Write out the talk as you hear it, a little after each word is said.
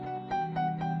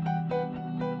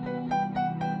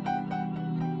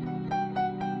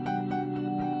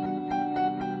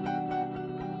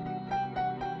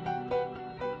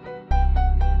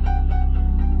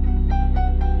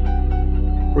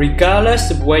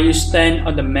Regardless of where you stand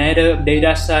on the matter of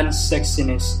data science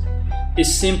sexiness,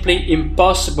 it's simply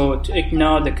impossible to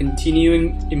ignore the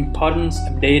continuing importance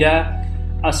of data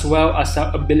as well as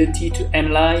our ability to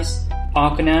analyze,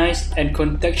 organize, and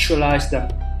contextualize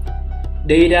them.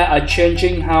 Data are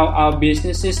changing how our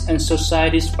businesses and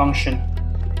societies function.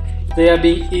 They are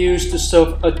being used to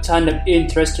solve a ton of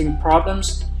interesting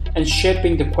problems and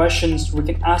shaping the questions we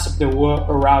can ask of the world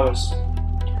around us.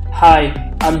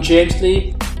 Hi, I'm James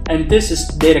Lee, and this is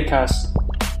DataCast.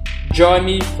 Join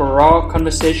me for raw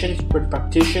conversations with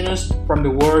practitioners from the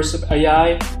worlds of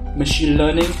AI, machine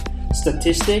learning,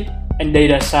 statistics, and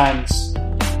data science.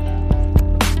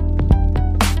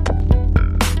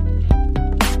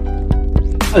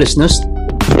 Hi listeners,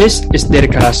 this is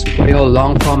DataCast, where we hold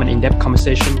long-form and in-depth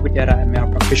conversation with data and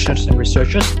ML practitioners and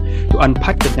researchers to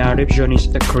unpack the narrative journeys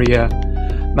of their career.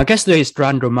 My guest today is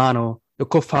Romano, the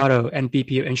co-founder and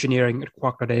VP of Engineering at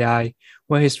Quark.ai,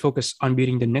 where he's focused on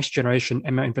building the next generation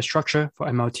ML infrastructure for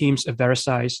ML teams of various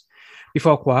size.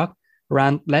 Before Quark,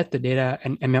 Ran led the data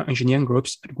and ML engineering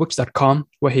groups at Wix.com,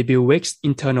 where he built Wix's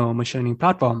internal machine learning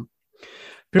platform.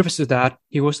 Previous to that,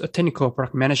 he was a technical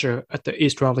product manager at the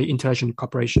Israeli Intelligence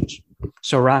Corporations.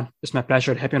 So Ran, it's my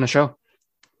pleasure to have you on the show.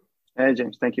 Hey,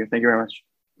 James. Thank you. Thank you very much.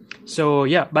 So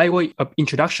by way of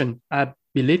introduction, I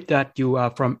believe that you are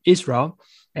from Israel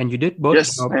and you did both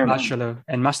your bachelor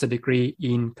and master degree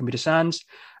in computer science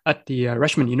at the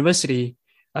Richmond University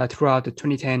throughout the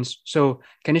 2010s. So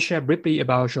can you share briefly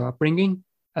about your upbringing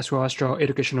as well as your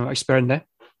educational experience there?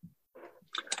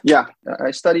 Yeah,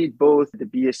 I studied both the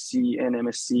BSc and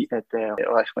MSc at the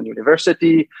Richmond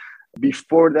University.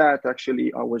 Before that,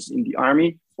 actually, I was in the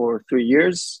army for 3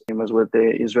 years. I was with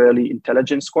the Israeli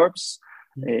Intelligence Corps.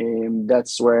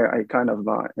 That's where I kind of,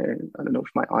 I don't know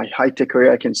if my high-tech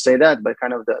career, I can say that, but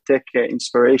kind of the tech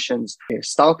inspirations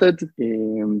started.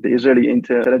 The Israeli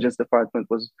Intelligence Department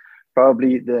was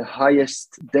probably the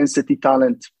highest density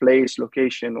talent place,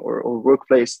 location, or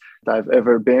workplace that I've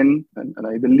ever been, and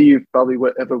I believe probably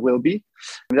ever will be.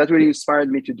 And that really inspired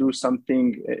me to do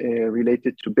something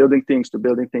related to building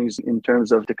things in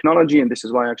terms of technology. And this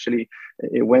is why I actually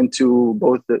went to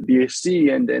both the BSc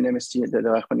and an MSc at the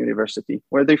Richmond University,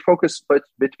 where they focus a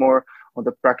bit more on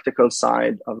the practical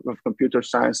side of computer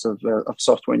science, of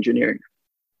software engineering.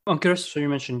 I'm curious, so you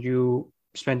mentioned you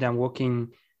spent time working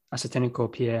as a technical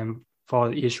PM for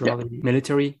the Israeli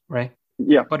military, right?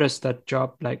 Yeah. What does that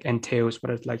job entails?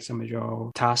 What are some of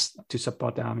your tasks to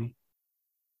support the army?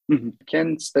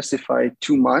 Can't specify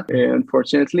too much,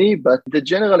 unfortunately, but the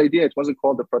general idea, it wasn't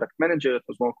called the product manager. It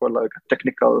was more called like a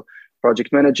technical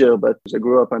project manager. But as I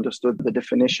grew up, I understood the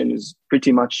definition is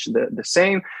pretty much the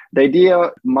same. The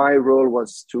idea, my role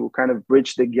was to kind of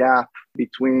bridge the gap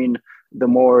between the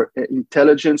more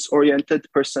intelligence-oriented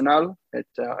personnel at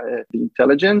the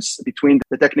intelligence between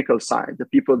the technical side, the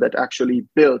people that actually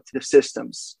built the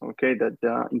systems, okay, that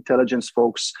the intelligence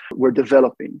folks were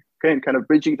developing, okay, and kind of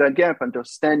bridging that gap,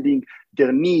 understanding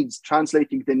their needs,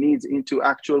 translating the needs into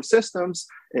actual systems.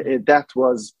 That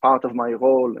was part of my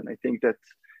role. And I think that,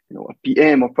 a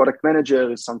PM or product manager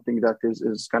is something that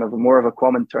is kind of more of a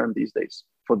common term these days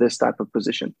for this type of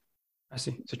position. I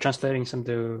see. So translating some of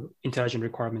the intelligent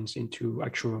requirements into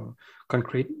actual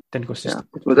concrete technical systems.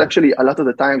 Yeah, it was actually a lot of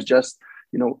the times just,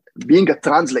 being a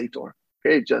translator.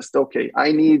 Okay,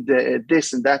 I need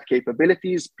this and that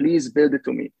capabilities. Please build it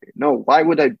to me. No, why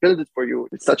would I build it for you?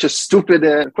 It's such a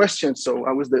stupid question. So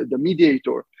I was the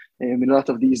mediator in a lot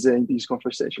of these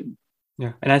conversations.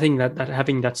 Yeah, and I think that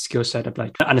having that skill set of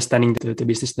understanding the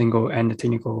business lingo and the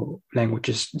technical language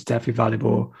is definitely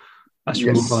valuable as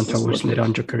you move on towards later on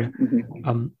in your career.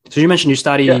 So you mentioned you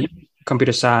study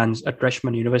computer science at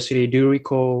Richmond University. Do you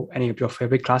recall any of your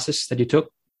favorite classes that you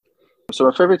took? So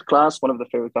my favorite class, one of the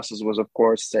favorite classes was, of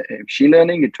course, machine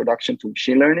learning, introduction to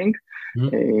machine learning.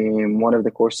 One of the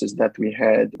courses that we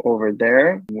had over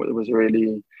there was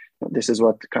really, this is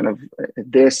what kind of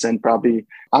this and probably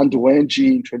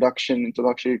Anduenji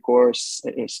introductory course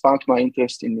sparked my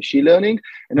interest in machine learning.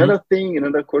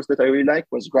 Another course that I really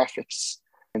liked was graphics.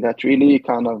 And that really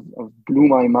kind of blew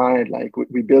my mind. Like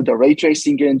we built a ray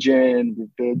tracing engine, we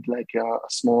built like a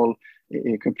small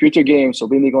computer game. So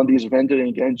building on these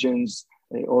rendering engines,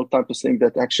 all types of things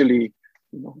that actually,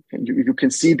 you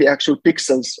can see the actual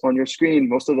pixels on your screen.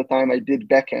 Most of the time I did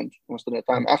backend. Most of the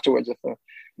time afterwards,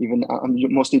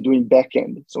 I'm mostly doing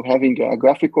backend. So having a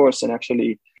graphic course and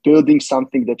actually building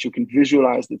something that you can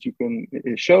visualize, that you can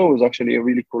show is actually a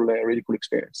really cool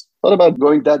experience. Thought about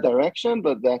going that direction,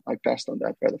 but that I passed on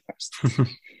that rather fast.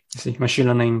 See, machine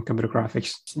learning, computer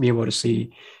graphics, be able to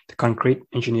see the concrete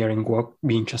engineering work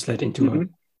being translated into a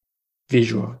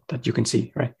visual that you can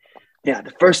see, right? yeah,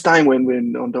 the first time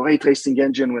when on the ray tracing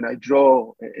engine, when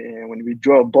we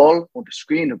draw a ball on the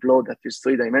screen, a ball that is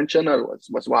 3-dimensional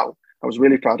was wow. I was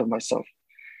really proud of myself.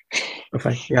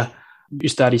 Perfect. Yeah. You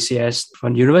study CS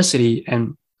from university,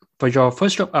 and for your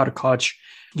first job out of college,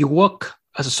 you work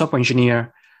as a software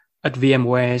engineer at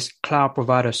VMware's cloud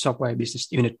provider software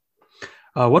business unit.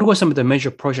 What were some of the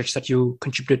major projects that you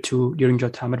contributed to during your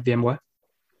time at VMware?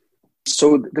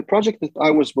 So the project that I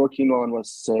was working on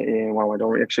was, I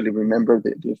don't actually remember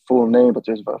the full name, but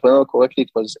if I remember correctly,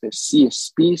 it was a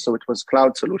CSP. So it was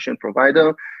Cloud Solution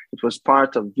Provider. It was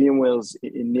part of VMware's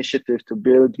initiative to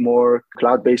build more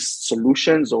cloud-based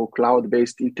solutions or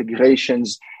cloud-based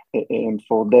integrations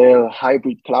for their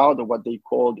hybrid cloud, or what they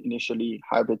called initially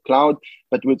hybrid cloud,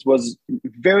 but which was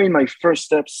very my first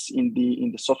steps in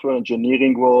the software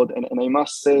engineering world. And I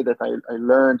must say that I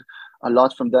learned a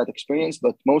lot from that experience,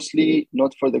 but mostly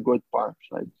not for the good part.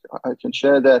 Like I can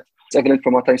share that it's evident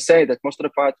from what I say that most of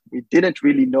the part we didn't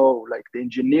really know, like the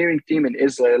engineering team in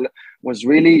Israel was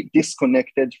really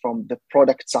disconnected from the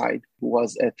product side, who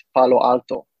was at Palo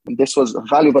Alto. And this was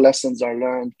valuable lessons I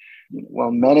learned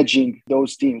while managing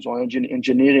those teams, while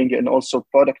engineering and also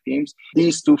product teams.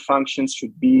 These two functions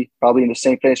should be probably in the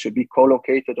same place, should be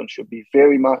co-located, and should be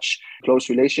very much close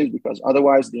relations, because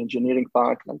otherwise the engineering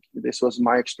part, like this was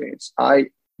my experience. A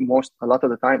lot of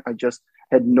the time, I just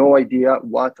had no idea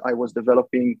what I was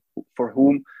developing, for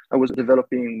whom I was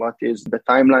developing, what is the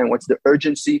timeline, what's the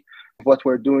urgency of what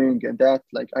we're doing. And that,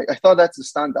 like, I thought that's the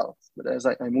standout. But as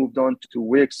I moved on to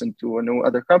Wix and to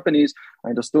other companies, I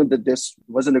understood that this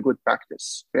wasn't a good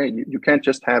practice. Okay? You can't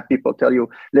just have people tell you,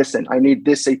 listen, I need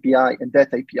this API and that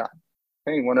API.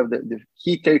 Okay? One of the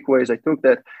key takeaways I took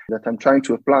that I'm trying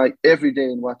to apply every day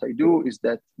in what I do is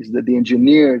that the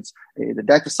engineers, the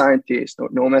data scientists,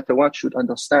 no matter what, should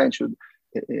understand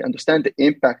the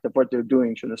impact of what they're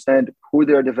doing, should understand who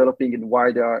they're developing and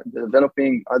why they are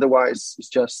developing. Otherwise, it's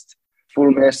just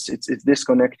full mess. It's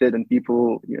disconnected, and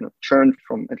people churn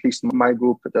from, at least my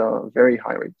group, at a very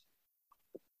high rate.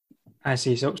 I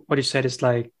see. So what you said is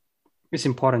like it's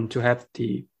important to have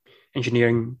the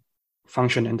engineering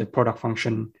function and the product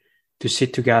function to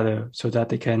sit together so that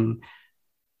they can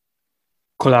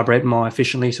collaborate more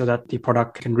efficiently, so that the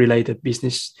product can relate the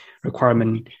business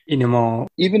requirement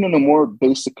even on a more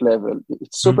basic level.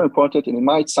 It's super important, and it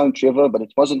might sound trivial, but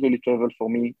it wasn't really trivial for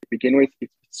me to begin with.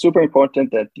 It's super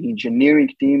important that the engineering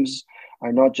teams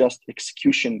are not just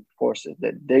execution forces,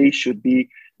 that they should be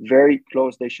very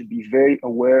close. They should be very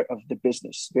aware of the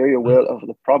business, very aware of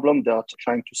the problem they're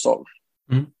trying to solve.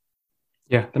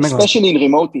 Yeah, especially in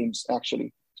remote teams,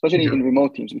 in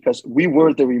remote teams, because we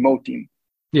were the remote team.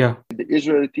 Yeah. The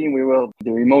Israeli team, we were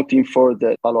the remote team for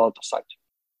the Palo Alto site.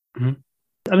 I'm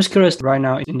just curious, right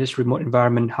now in this remote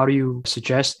environment, how do you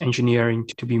suggest engineering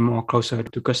to be more closer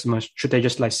to customers? Should they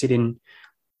just like sit in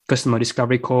customer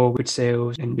discovery call with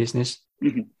sales and business?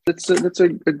 That's a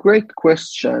great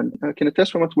question. I can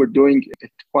attest from what we're doing at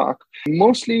Quack.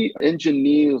 Mostly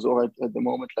engineers, or at the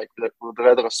moment, like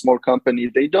rather a small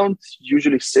company, they don't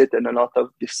usually sit in a lot of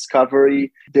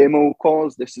discovery demo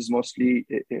calls. This is mostly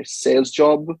a sales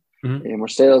job, or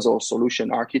sales or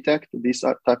solution architect, these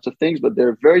are types of things, but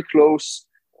they're very close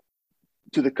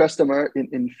to the customer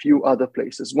in few other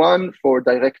places. One, for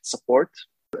direct support.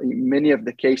 In many of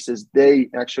the cases, they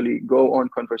actually go on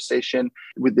conversation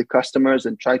with the customers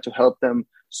and try to help them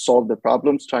solve the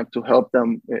problems, trying to help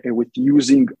them with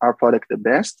using our product the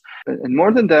best. And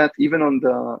more than that, even on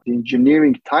the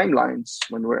engineering timelines,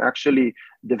 when we're actually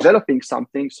developing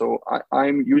something. So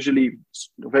I'm usually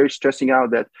very stressing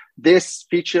out that this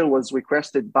feature was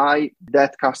requested by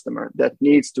that customer that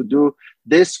needs to do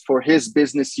this for his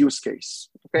business use case.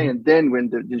 Okay. And then when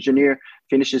the engineer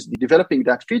finishes developing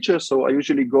that feature, so I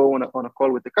usually go on a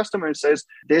call with the customer and says,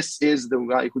 this is the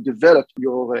guy who developed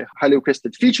your highly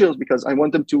requested features, because I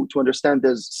want them to understand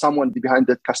there's someone behind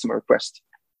that customer request.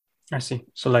 I see.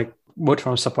 So like both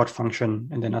from support function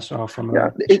and then also from...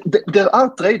 there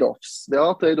are trade-offs. There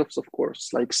are trade-offs, of course,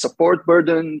 like support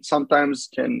burden sometimes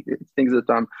things that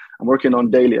I'm working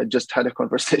on daily. I just had a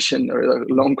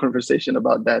long conversation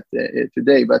about that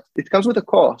today, but it comes with a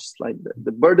cost. Like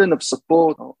the burden of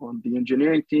support on the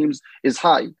engineering teams is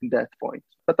high at that point.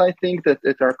 But I think that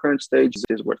at our current stage,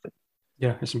 it is worth it.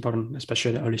 Yeah, it's important,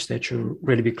 especially at the early stage, to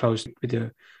really be close with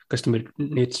the customer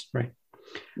needs, right?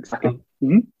 Exactly.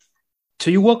 So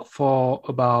you worked for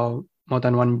about more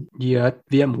than 1 year at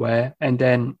VMware, and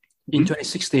then in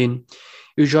 2016,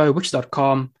 you joined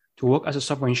Wix.com to work as a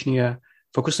software engineer,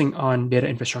 focusing on data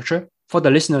infrastructure. For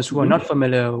the listeners who are not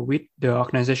familiar with the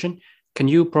organization, can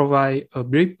you provide a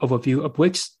brief overview of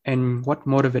Wix and what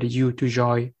motivated you to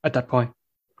join at that point?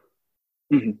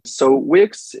 Mm-hmm. So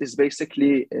Wix is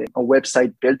basically a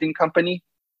website building company.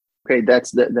 Okay,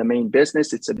 that's the main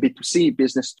business. It's a B2C,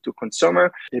 business to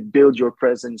consumer. They build your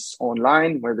presence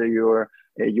online, whether you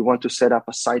want to set up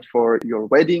a site for your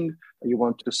wedding, or you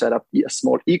want to set up a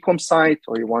small e-com site,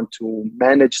 or you want to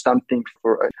manage something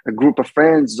for a group of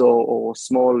friends or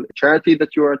small charity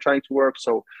that you are trying to work.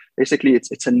 So basically,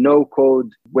 it's a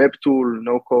no-code web tool,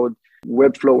 no-code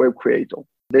Webflow web creator.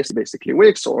 This is basically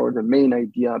Wix, or the main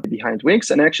idea behind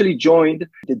Wix, and I actually joined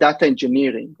the data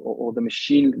engineering or the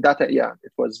machine data. Yeah,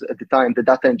 it was at the time the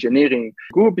data engineering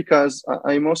group, because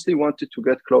I mostly wanted to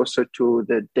get closer to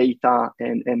the data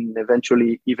and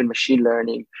eventually even machine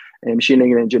learning and machine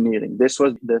learning engineering. This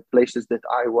was the places that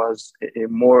I was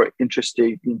more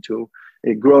interested into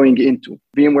growing into.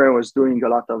 VMware was doing a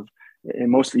lot of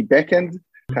mostly backend,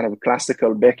 kind of a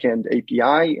classical backend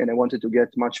API, and I wanted to get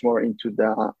much more into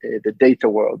the data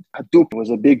world. Hadoop was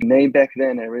a big name back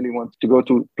then. I really wanted to go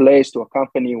to a place, to a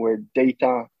company where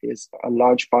data is a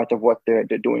large part of what they're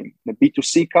doing. The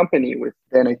B2C company with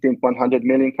then I think 100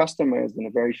 million customers and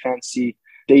a very fancy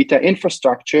data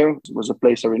infrastructure was a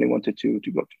place I really wanted to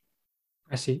go to.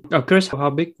 I see. Chris, how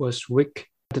big was Wix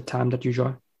at the time that you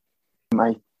joined?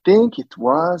 I think it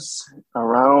was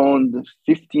around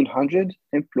 1,500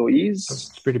 employees.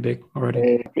 It's pretty big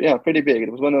already. Yeah, pretty big.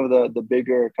 It was one of the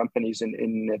bigger companies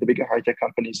in the bigger high-tech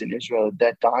companies in Israel at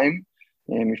that time.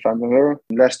 If I remember,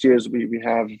 last year's we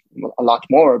have a lot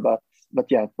more, but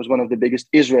yeah, it was one of the biggest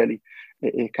Israeli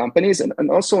companies.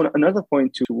 And also another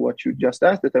point to what you just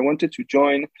asked, that I wanted to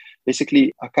join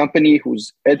basically a company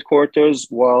whose headquarters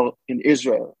were in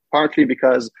Israel, partly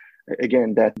because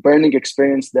again, that burning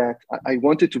experience that I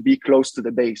wanted to be close to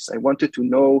the base. I wanted to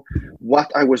know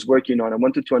what I was working on. I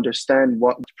wanted to understand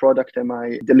what product am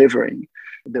I delivering.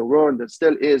 The world, there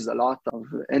still is a lot of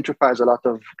enterprise, a lot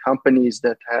of companies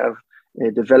that have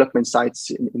development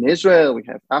sites in Israel. We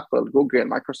have Apple, Google,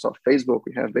 Microsoft, Facebook.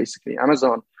 We have basically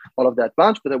Amazon, all of that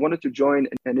bunch. But I wanted to join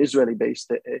an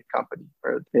Israeli-based company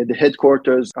where the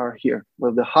headquarters are here,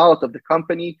 where the heart of the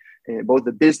company, both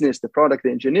the business, the product,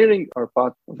 the engineering are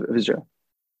part of Israel.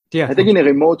 Yeah, I think in a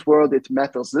remote world, it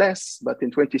matters less, but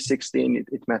in 2016,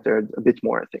 it mattered a bit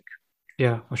more, I think.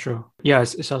 Yeah, for sure. Yeah,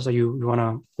 it sounds like you want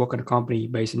to work at a company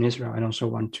based in Israel and also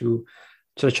want to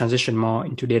sort of transition more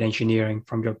into data engineering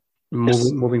from your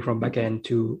moving from backend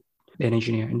to data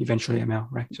engineer and eventually ML,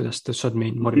 right? So that's the sort of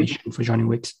main motivation for joining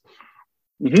Wix.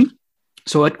 Mm-hmm.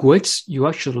 So at Wix, you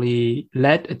actually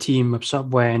led a team of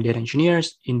software and data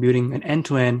engineers in building an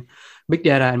end-to-end big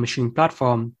data and machine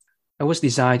platform that was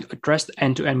designed to address the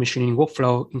end-to-end machining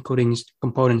workflow, including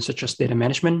components such as data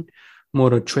management,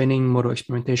 model training, model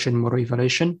experimentation, model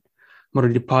evaluation,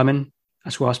 model deployment,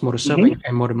 as well as model serving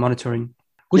and model monitoring.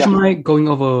 Would you mind going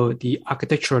over the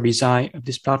architectural design of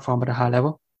this platform at a high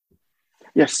level?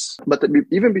 Yes, but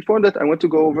even before that, I want to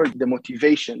go over the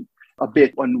motivation a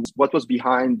bit on what was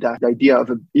behind that idea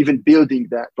of even building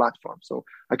that platform. So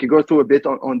I can go through a bit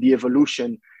on the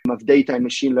evolution of data and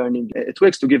machine learning at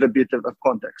Wix to give a bit of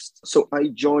context. So I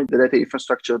joined the data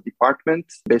infrastructure department.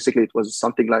 Basically, it was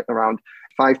something like around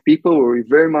 5 people where we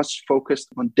very much focused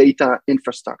on data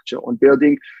infrastructure, on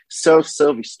building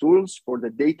self-service tools for the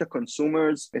data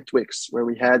consumers at Wix, where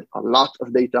we had a lot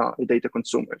of data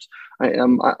consumers. I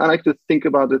like to think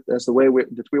about it as the way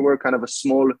that we were kind of a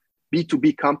small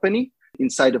B2B company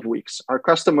inside of Wix. Our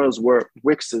customers were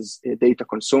Wix's data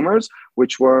consumers,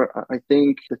 which were, I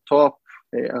think, the top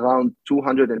around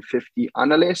 250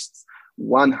 analysts,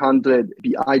 100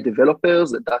 BI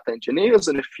developers, data engineers,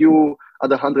 and a few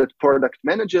other 100 product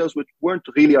managers, which weren't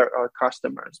really our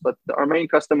customers. But our main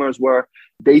customers were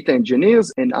data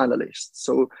engineers and analysts.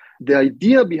 So the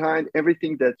idea behind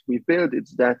everything that we build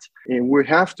is that we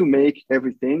have to make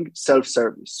everything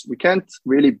self-service. We can't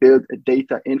really build a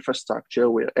data infrastructure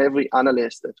where every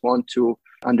analyst that wants to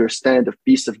understand a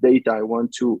piece of data, I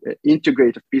want to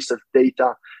integrate a piece of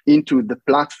data into the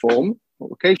platform,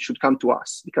 should come to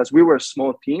us, because we were a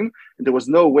small team and there was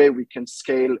no way we can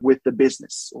scale with the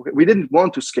business. We didn't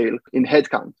want to scale in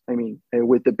headcount,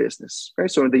 with the business. Okay?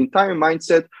 So the entire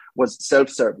mindset was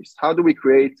self-service. How do we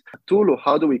create a tool, or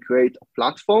how do we create a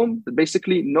platform that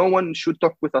basically no one should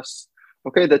talk with us?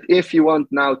 Okay, that if you want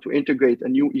now to integrate a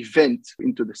new event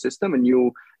into the system,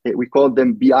 we call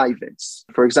them BI events.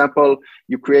 For example,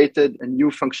 you created a new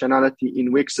functionality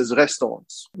in Wix's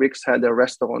restaurants. Wix had a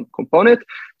restaurant component,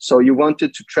 so you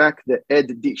wanted to track the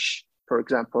add dish, for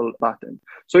example, button.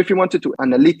 So if you wanted to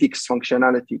analytics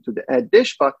functionality to the add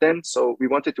dish button, so we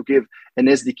wanted to give an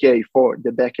SDK for the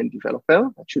backend developer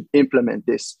that should implement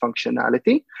this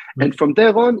functionality. Mm-hmm. And from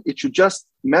there on, it should just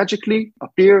magically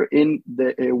appear in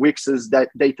the Wix's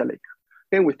data lake.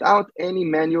 okay, without any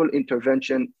manual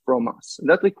intervention from us. And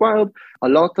that required a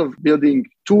lot of building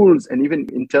tools and even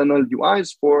internal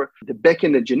UIs for the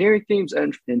backend engineering teams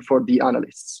and for the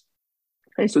analysts.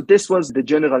 Okay, so this was the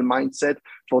general mindset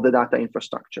for the data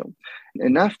infrastructure.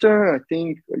 And after, I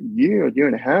think, a year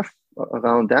and a half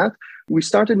around that, we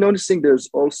started noticing there's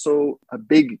also a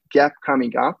big gap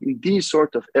coming up in these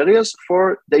sort of areas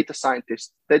for data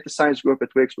scientists. Data science group at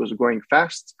Wix was growing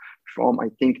fast from, I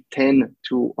think, 10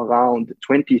 to around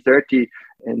 20, 30.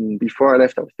 And before I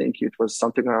left, I think it was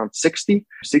something around 60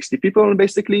 people. And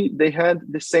basically, they had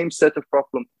the same set of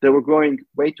problems. They were growing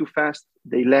way too fast.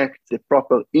 They lacked the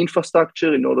proper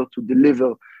infrastructure in order to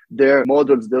deliver their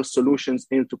models, their solutions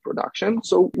into production.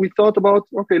 So we thought about,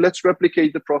 okay, let's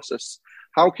replicate the process.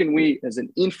 How can we, as an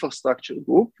infrastructure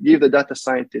group, give the data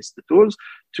scientists the tools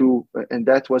to, and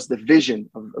that was the vision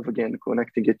of again,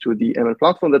 connecting it to the ML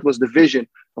platform. That was the vision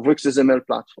of Wix's ML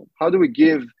platform. How do we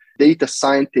give data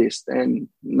scientists, and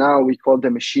now we call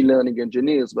them machine learning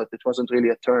engineers, but it wasn't really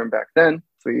a term back then,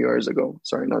 3 years ago.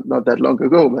 Sorry, not that long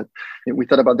ago, but we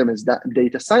thought about them as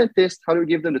data scientists. How do we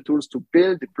give them the tools to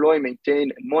build, deploy,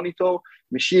 maintain, and monitor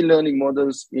machine learning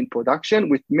models in production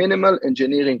with minimal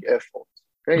engineering effort?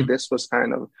 Okay, This was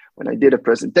kind of, when I did a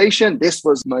presentation, this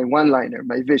was my one-liner,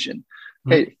 my vision.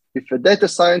 Hey, if a data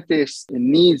scientist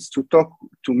needs to talk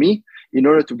to me in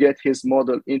order to get his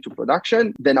model into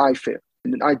production, then I failed.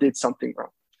 And then I did something wrong.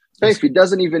 So if he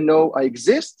doesn't even know I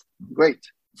exist, great.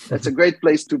 That's a great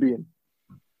place to be in.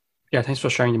 Yeah, thanks for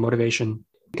sharing the motivation.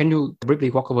 Can you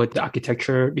briefly walk over the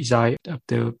architecture design of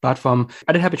the platform?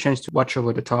 I didn't have a chance to watch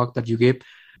over the talk that you gave.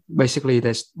 Basically,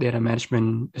 there's data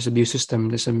management, there's a view system,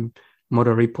 there's a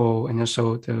model repo, and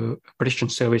also the prediction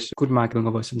service. Could you mind going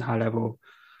over some high-level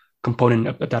component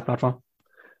of that platform?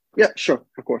 Yeah, sure,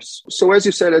 of course. So as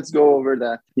you said, let's go over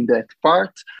that in that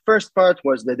part. First part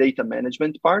was the data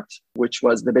management part, which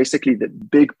was basically the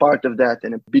big part of that,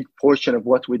 and a big portion of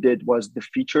what we did was the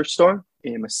feature store,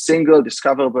 a single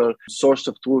discoverable source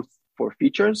of truth for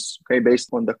features, okay, based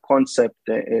on the concept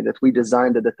that we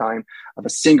designed at the time of a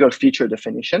single feature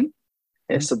definition.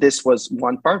 So this was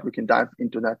one part. We can dive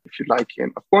into that if you'd like.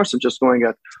 Of course, I'm just going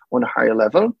on a higher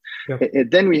level. Yep.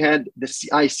 Then we had the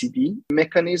CI/CD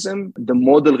mechanism, the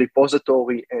model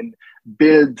repository and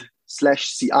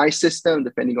build/CI system,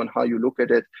 depending on how you look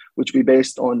at it, which we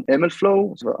based on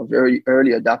MLflow, a very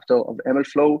early adapter of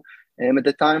MLflow. At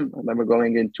the time, I remember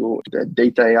going into the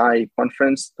Data AI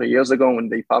conference 3 years ago when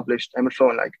they published MLflow,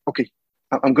 and like, okay,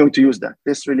 I'm going to use that.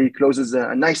 This really closes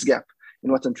a nice gap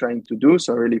in what I'm trying to do.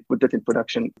 So I really put that in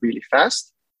production really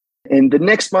fast. And the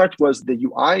next part was the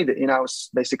UI, the in-house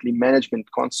basically management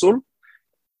console,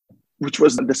 which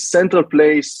was the central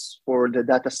place for the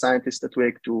data scientists at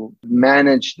Wix to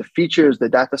manage the features, the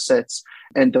data sets,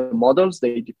 and the models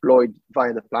they deployed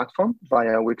via the platform,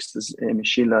 via Wix's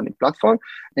machine learning platform.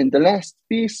 And the last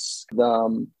piece,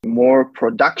 the more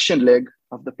production leg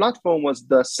of the platform, was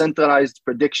the centralized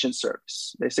prediction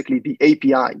service, basically the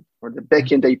API or the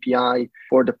backend API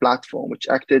for the platform, which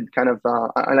acted kind of,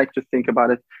 I like to think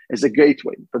about it as a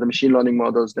gateway for the machine learning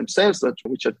models themselves,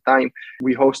 which at the time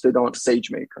we hosted on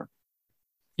SageMaker.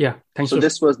 Yeah, thanks. So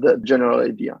this was the general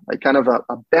idea, like kind of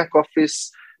a back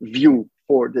office view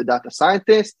for the data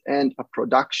scientist and a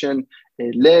production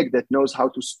leg that knows how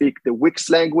to speak the Wix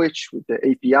language with the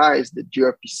APIs, the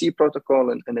gRPC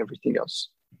protocol, and everything else.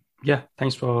 Yeah,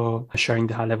 thanks for sharing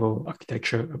the high-level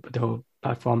architecture of the whole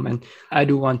platform. And I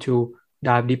do want to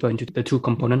dive deeper into the two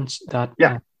components that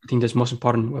I think that's most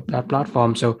important with that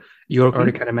platform. So you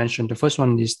already kind of mentioned the first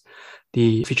one is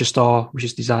the feature store, which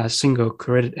is designed as a single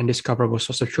curated and discoverable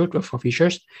source of truth for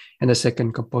features. And the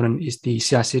second component is the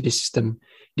CI/CD system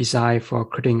designed for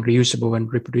creating reusable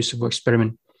and reproducible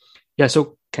experiment. Yeah,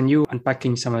 so can you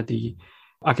unpacking some of the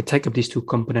architect of these two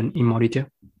components in more detail?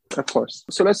 Of course.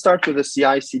 So let's start with the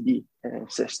CI/CD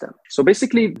system. So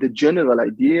basically the general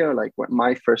idea, like what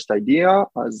my first idea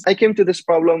was, I came to this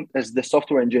problem as the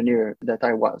software engineer that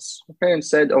I was, okay, and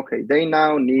said, okay, they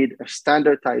now need a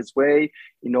standardized way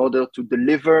in order to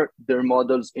deliver their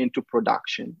models into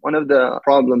production. One of the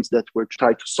problems that we're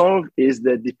trying to solve is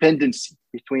the dependency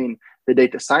between the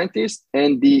data scientist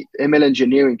and the ML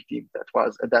engineering team that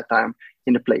was at that time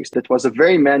in a place. That was a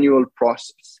very manual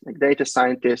process. Like data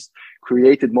scientists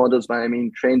created models,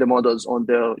 trained the models on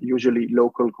their usually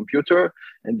local computer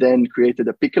and then created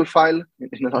a pickle file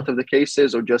in a lot of the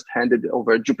cases, or just handed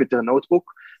over a Jupyter notebook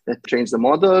that trains the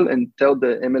model and tell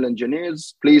the ML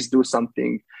engineers, please do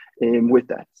something with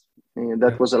that. And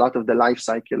that was a lot of the life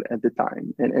cycle at the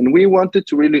time. And we wanted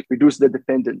to really reduce the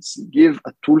dependency, give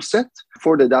a tool set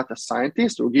for the data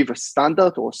scientist, or give a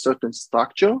standard or a certain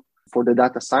structure for the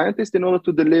data scientists in order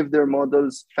to deliver their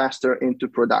models faster into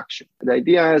production. The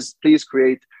idea is please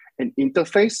create an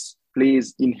interface,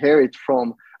 please inherit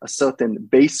from a certain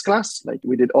base class, like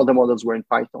we did, all the models were in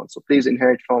Python. So please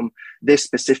inherit from this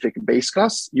specific base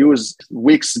class, use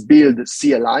Wix build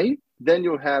CLI, then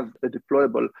you'll have a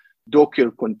deployable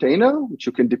Docker container, which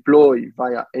you can deploy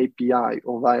via API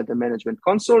or via the management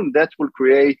console. That will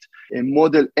create a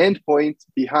model endpoint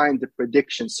behind the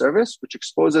prediction service, which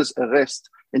exposes a REST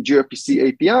and gRPC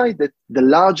API that the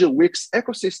larger Wix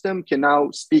ecosystem can now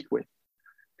speak with.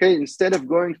 Okay, instead of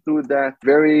going through that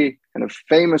very kind of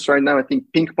famous right now, I think,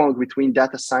 ping pong between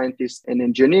data scientists and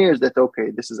engineers that,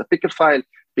 okay, this is a pickle file,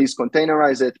 please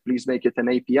containerize it, please make it an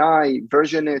API,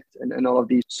 version it, and all of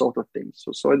these sort of things.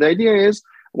 So the idea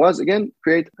was, again,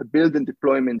 create a build and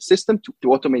deployment system to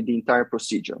automate the entire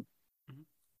procedure.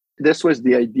 This was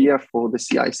the idea for the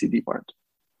CI/CD part.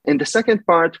 And the second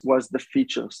part was the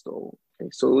feature store. Okay,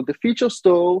 so the feature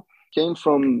store came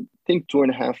from, I think,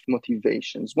 2.5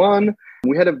 motivations. One,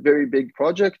 we had a very big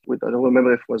project with, I don't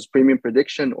remember if it was premium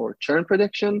prediction or churn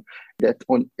prediction, that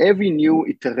on every new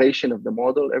iteration of the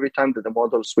model, every time that the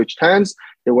model switched hands,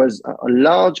 there was a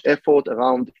large effort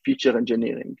around feature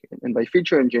engineering. And by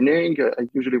feature engineering,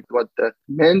 usually what that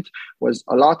meant was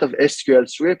a lot of SQL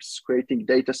scripts, creating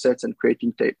data sets and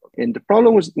creating tables. And the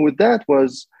problem with that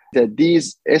was that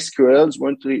these SQLs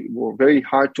were very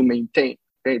hard to maintain.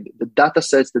 Okay, the data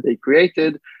sets that they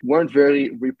created weren't very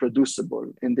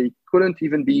reproducible, and they couldn't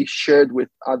even be shared with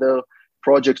other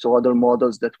projects or other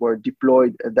models that were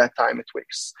deployed at that time at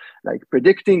Wix. Like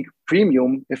predicting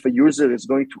premium, if a user is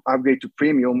going to upgrade to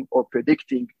premium, or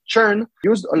predicting churn,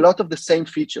 used a lot of the same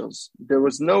features. There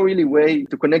was no really way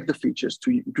to connect the features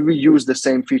to reuse the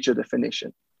same feature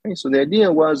definition. Okay, so the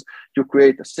idea was to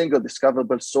create a single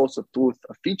discoverable source of truth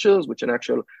of features, which is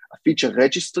a feature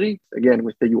registry, again,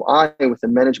 with the UI and with the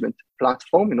management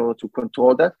platform in order to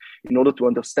control that, in order to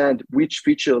understand which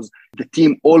features the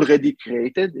team already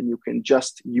created and you can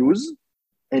just use.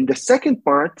 And the second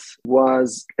part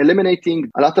was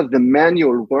eliminating a lot of the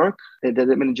manual work that the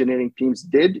engineering teams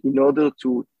did in order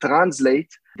to translate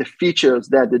the features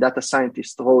that the data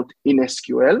scientists wrote in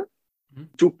SQL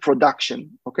to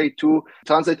production, okay, to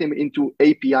translate them into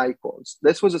API calls.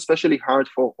 This was especially hard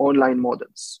for online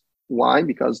models. Why?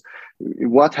 Because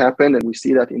what happened, and we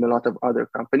see that in a lot of other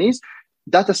companies,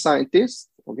 data scientists,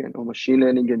 again, or machine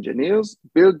learning engineers,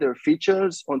 build their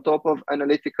features on top of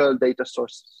analytical data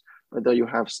sources. Whether you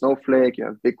have Snowflake, you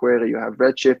have BigQuery, you have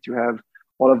Redshift, you have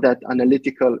all of that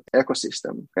analytical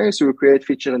ecosystem. Okay, so we create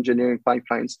feature engineering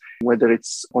pipelines, whether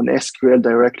it's on SQL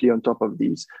directly on top of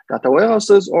these data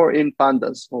warehouses or in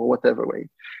Pandas or whatever way.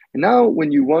 And now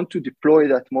when you want to deploy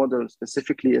that model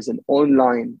specifically as an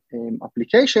online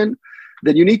application,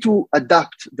 then you need to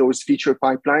adapt those feature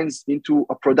pipelines into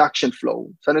a production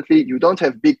flow. Suddenly, you don't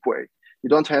have BigQuery. You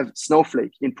don't have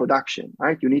Snowflake in production,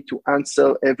 right? You need to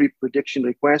answer every prediction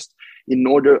request in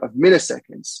order of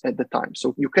milliseconds at the time.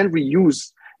 So you can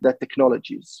reuse that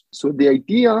technologies. So the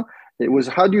idea was,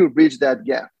 how do you bridge that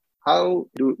gap? How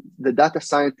do the data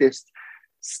scientists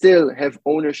still have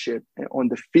ownership on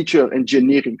the feature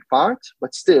engineering part,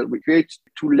 but still we create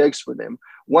two legs for them.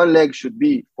 One leg should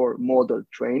be for model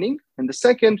training, and the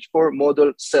second for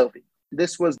model serving.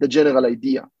 This was the general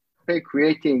idea.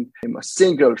 Creating a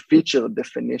single feature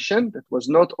definition that was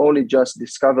not only just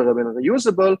discoverable and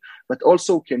reusable, but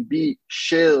also can be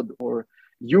shared or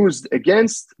used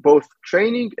against both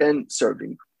training and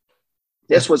serving.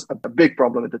 This was a big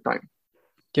problem at the time.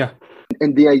 Yeah.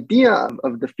 And the idea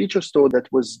of the feature store that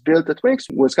was built at Wix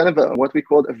was kind of what we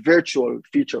called a virtual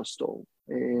feature store.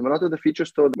 A lot of the feature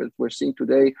stores that we're seeing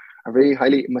today are very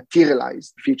highly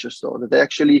materialized feature store that they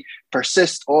actually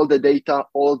persist all the data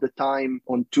all the time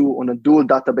on a dual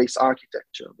database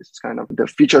architecture. This is kind of the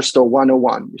feature store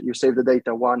 101. You save the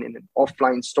data one in an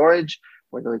offline storage,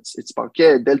 whether it's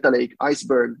Parquet, Delta Lake,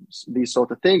 Iceberg, these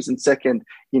sort of things. And second,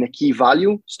 in a key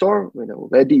value store,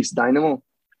 Redis, Dynamo,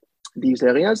 these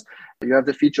areas, you have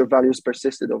the feature values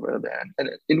persisted over there. And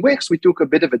in Wix, we took a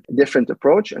bit of a different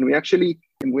approach, and we actually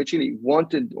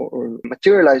wanted or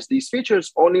materialized these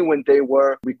features only when they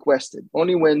were requested,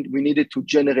 only when we needed to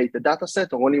generate the data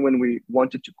set, or only when we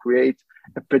wanted to create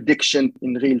a prediction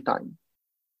in real time.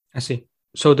 I see.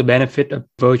 So the benefit of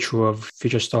virtual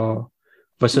feature store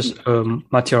versus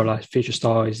materialized feature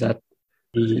store is that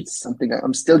it's something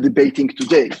I'm still debating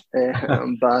today,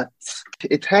 but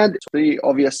it had three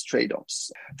obvious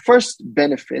trade-offs. First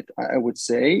benefit, I would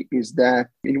say, is that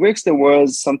in Wix there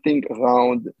was something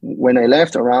around, when I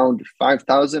left, around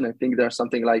 5,000. I think there's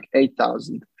something like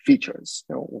 8,000 features,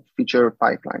 feature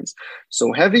pipelines.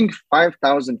 So having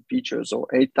 5,000 features or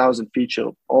 8,000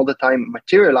 features all the time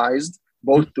materialized,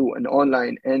 both to an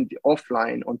online and the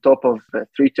offline, on top of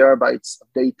 3 terabytes of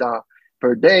data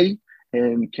per day,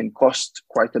 can cost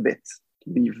quite a bit.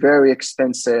 Be very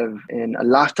expensive, and a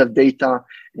lot of data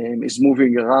is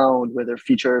moving around, whether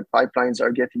feature pipelines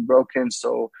are getting broken.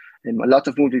 So a lot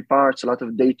of moving parts, a lot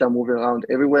of data moving around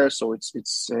everywhere. So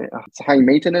it's high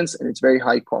maintenance and it's very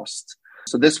high cost.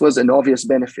 So this was an obvious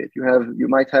benefit. You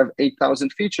might have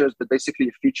 8,000 features, but basically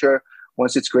a feature,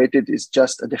 once it's created, is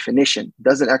just a definition. It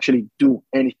doesn't actually do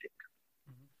anything.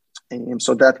 And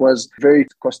so that was very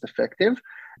cost effective.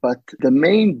 But the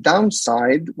main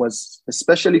downside was,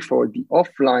 especially for the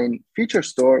offline feature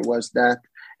store, was that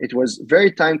it was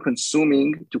very time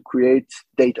consuming to create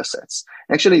data sets.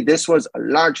 Actually, this was a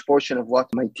large portion of what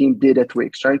my team did at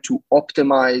Wix, trying to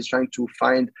optimize, trying to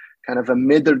find kind of a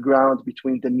middle ground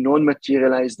between the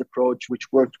non-materialized approach,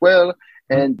 which worked well,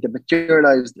 and the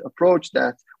materialized approach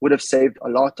that would have saved a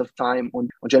lot of time on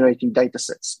generating data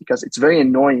sets. Because it's very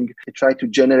annoying to try to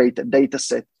generate a data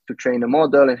set to train a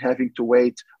model and having to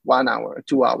wait 1 hour or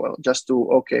 2 hours just to,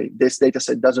 okay, this data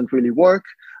set doesn't really work.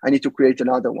 I need to create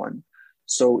another one.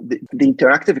 So the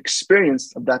interactive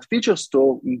experience of that feature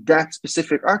store in that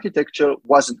specific architecture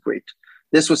wasn't great.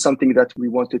 This was something that we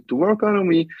wanted to work on, and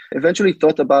we eventually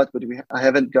thought about, but I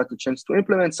haven't got the chance to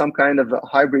implement some kind of a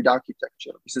hybrid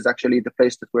architecture. This is actually the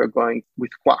place that we're going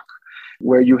with Quack,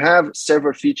 where you have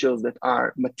several features that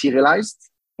are materialized,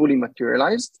 fully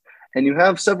materialized, and you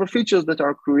have several features that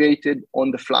are created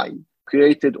on the fly,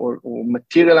 created or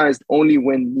materialized only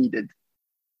when needed.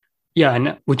 Yeah,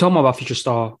 and we'll talk more about Feature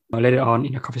Store later on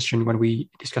in the conversation when we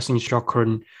discussing your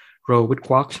current role with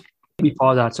Quarks.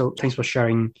 Before that, so thanks for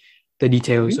sharing the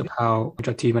details of how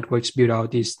your team at Wix built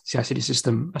out this CI/CD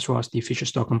system as well as the Feature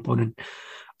Store component.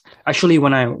 Actually,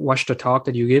 when I watched the talk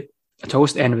that you gave,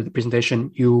 towards the end of the presentation,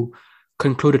 you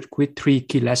concluded with 3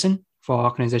 key lessons for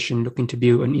organizations looking to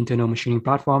build an internal machine learning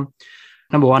platform.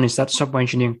 Number 1 is that software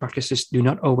engineering practices do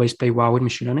not always play well with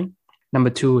machine learning. Number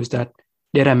 2 is that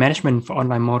data management for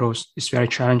online models is very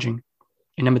challenging.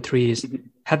 And number 3 is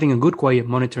having a good way of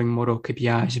monitoring model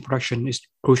KPIs in production is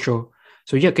crucial.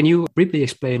 So yeah, can you briefly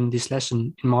explain this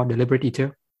lesson in more deliberate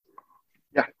detail?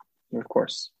 Yeah, of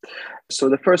course. So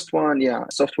the first one,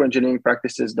 software engineering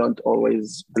practices don't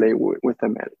always play with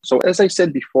ML. So as I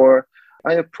said before,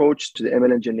 I approached the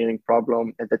ML engineering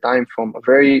problem at the time from a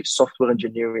very software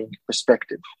engineering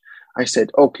perspective. I said,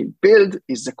 okay, build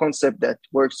is a concept that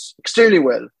works extremely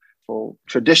well for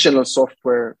traditional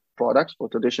software products, for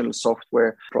traditional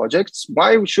software projects.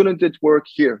 Why shouldn't it work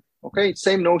here? Okay,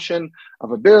 same notion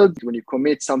of a build. When you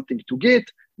commit something to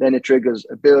Git, then it triggers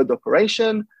a build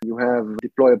operation. You have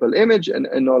deployable image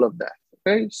and all of that.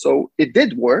 Okay, so it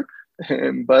did work,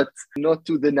 but not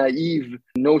to the naive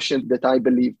notion that I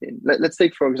believed in. Let's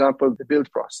take, for example, the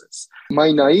build process.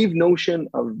 My naive notion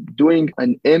of doing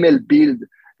an ML build,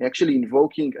 actually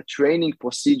invoking a training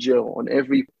procedure on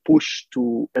every push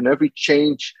to and every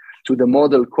change to the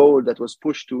model code that was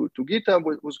pushed to GitHub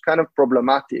was kind of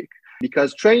problematic.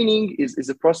 Because training is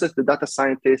a process the data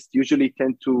scientists usually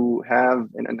tend to have,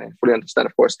 and I fully understand,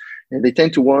 of course, and they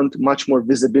tend to want much more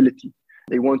visibility.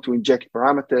 They want to inject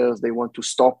parameters. They want to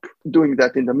stop doing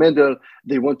that in the middle.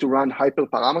 They want to run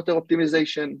hyperparameter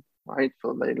optimization, right?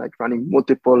 So they like running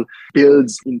multiple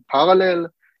builds in parallel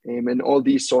and all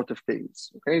these sort of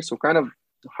things. Okay, so kind of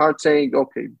hard saying,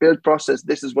 okay, build process,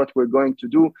 this is what we're going to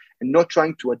do, and not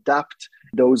trying to adapt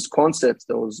those concepts,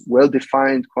 those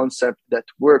well-defined concepts that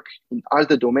work in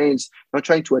other domains, not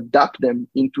trying to adapt them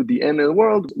into the ML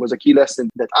world was a key lesson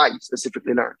that I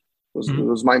specifically learned. It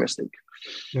was my mistake.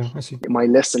 Yeah, I see. My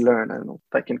lesson learned, I don't know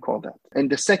if I can call that. And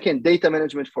the second, data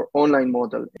management for online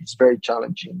model is very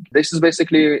challenging. This is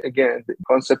basically, again, the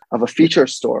concept of a feature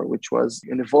store, which was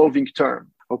an evolving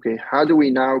term. Okay, how do we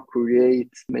now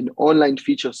create an online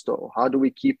feature store? How do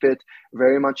we keep it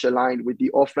very much aligned with the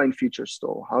offline feature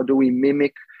store? How do we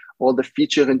mimic all the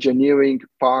feature engineering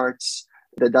parts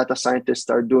the data scientists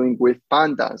are doing with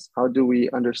pandas? How do we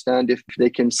understand if they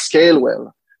can scale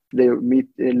well? They meet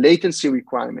latency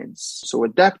requirements. So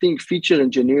adapting feature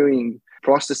engineering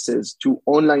processes to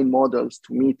online models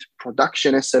to meet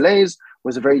production SLAs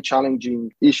was a very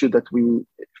challenging issue that we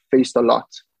faced a lot.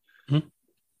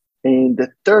 And the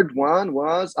third one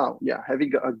was,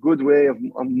 having a good way of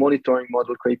monitoring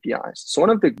model KPIs. So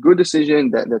one of the good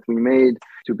decisions that we made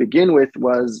to begin with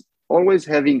was always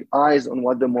having eyes on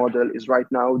what the model is right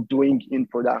now doing in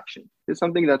production. It's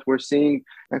something that we're seeing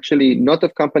actually not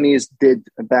of companies did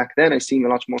back then. I'm seeing a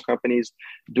lot more companies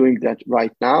doing that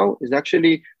right now, is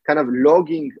actually kind of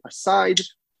logging aside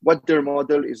what their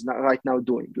model is right now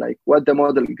doing, like what the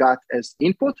model got as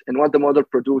input and what the model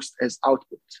produced as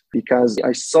output. Because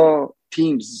I saw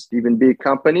teams, even big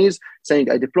companies, saying,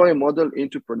 I deploy a model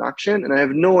into production and I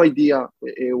have no idea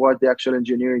what the actual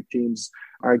engineering teams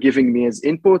are giving me as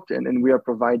input and we are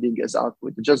providing as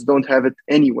output. I just don't have it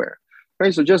anywhere.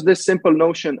 Okay, so just this simple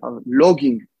notion of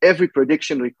logging every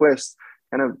prediction request,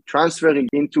 kind of transferring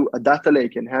into a data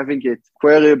lake and having it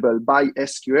queryable by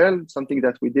SQL, something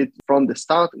that we did from the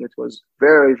start, and it was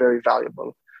very, very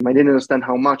valuable. I didn't understand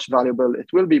how much valuable it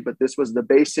will be, but this was the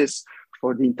basis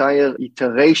for the entire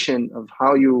iteration of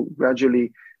how you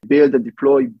gradually build and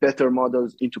deploy better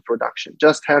models into production.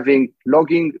 Just having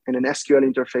logging and an SQL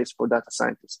interface for data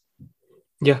scientists.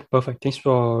 Yeah, perfect. Thanks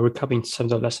for recapping some of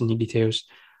the lesson in details.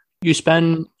 You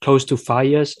spent close to 5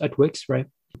 years at Wix, right?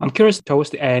 I'm curious,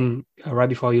 towards the end, right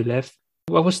before you left,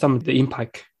 what was some of the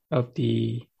impact of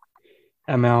the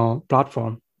ML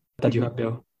platform that you have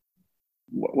built?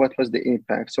 What was the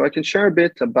impact? So I can share a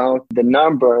bit about the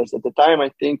numbers. At the time,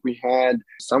 I think we had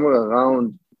somewhere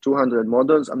around 200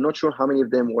 models. I'm not sure how many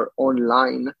of them were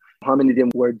online, how many of them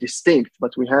were distinct,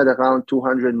 but we had around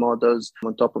 200 models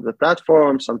on top of the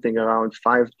platform, something around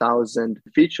 5,000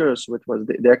 features, which was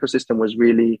the ecosystem was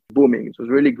really booming. It was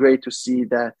really great to see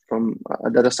that from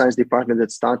a data science department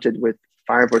that started with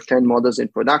 5 or 10 models in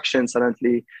production,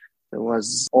 suddenly there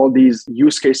was all these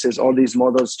use cases, all these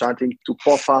models starting to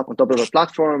pop up on top of the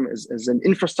platform. As an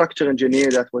infrastructure engineer,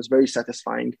 that was very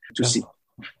satisfying to see.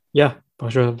 Yeah, for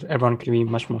sure. Everyone can be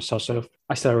much more self-serve.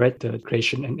 I accelerate the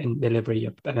creation and delivery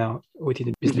of ML within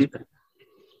the business. Mm-hmm.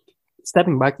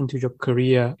 Stepping back into your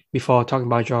career before talking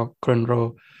about your current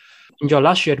role, in your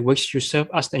last year at Wix, you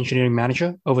served as the engineering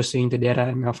manager, overseeing the data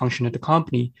and ML function at the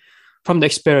company. From the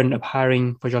experience of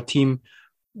hiring for your team,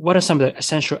 what are some of the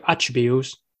essential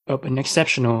attributes of an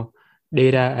exceptional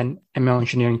data and ML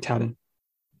engineering talent?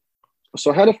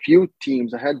 So I had a few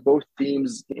teams. I had both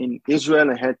teams in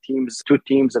Israel. I had 2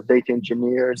 teams of data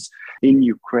engineers in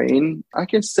Ukraine. I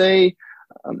can say,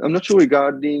 I'm not sure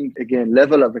regarding, again,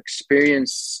 level of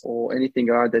experience or anything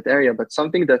around that area, but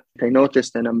something that I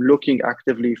noticed and I'm looking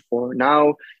actively for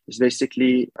now is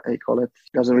basically, I call it,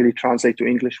 doesn't really translate to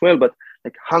English well, but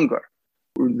like hunger.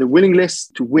 The willingness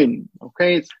to win,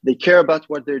 okay? They care about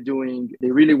what they're doing.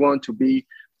 They really want to be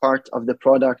part of the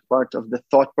product, part of the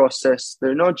thought process.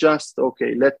 They're not just,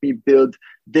 okay, let me build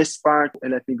this part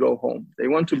and let me go home. They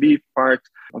want to be part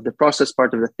of the process,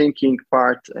 part of the thinking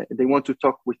part. They want to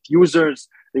talk with users.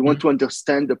 They want to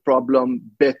understand the problem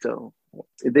better.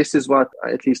 This is what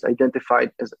I at least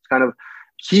identified as kind of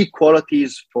key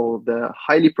qualities for the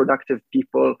highly productive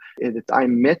people that I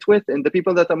met with and the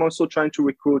people that I'm also trying to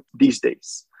recruit these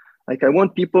days. Like I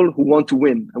want people who want to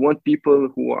win. I want people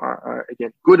who are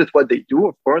again, good at what they do.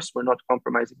 Of course, we're not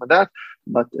compromising on that.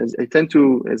 But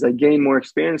as I gain more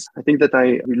experience, I think that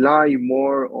I rely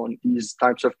more on these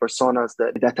types of personas,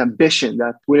 that ambition,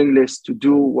 that willingness to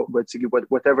do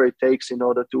whatever it takes in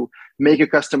order to make a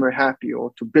customer happy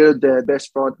or to build the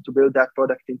best product, to build that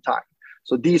product in time.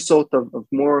 So these sort of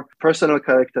more personal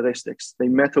characteristics, they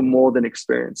matter more than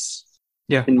experience.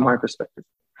 Yeah, in my perspective.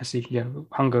 I see. Yeah,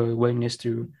 hunger, willingness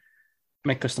to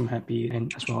make customer happy,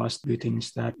 and as well as do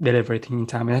things that deliver everything in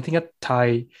time. And I think that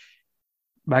tie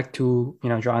back to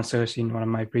your answers in one of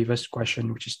my previous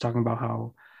questions, which is talking about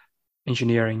how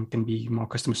engineering can be more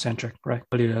customer centric, right?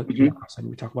 Earlier, we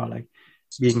talk about like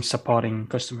being supporting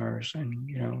customers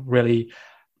and really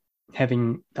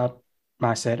having that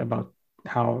mindset about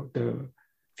how the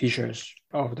features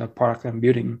of the product I'm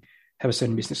building have a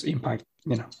certain business impact,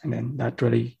 and then that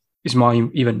really is more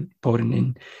even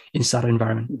important in startup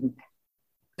environment. Mm-hmm.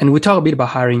 And we'll talk a bit about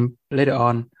hiring later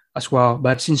on as well.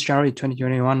 But since January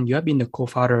 2021, you have been the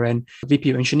co-founder and VP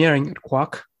of engineering at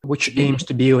Quark, which aims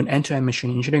to build an end-to-end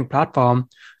machine engineering platform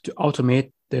to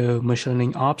automate the machine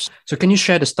learning ops. So can you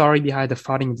share the story behind the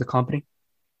founding of the company?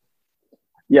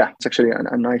 Yeah, it's actually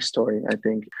a nice story, I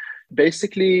think.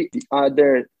 Basically, the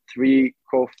other 3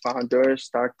 co-founders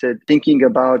started thinking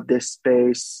about this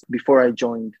space before I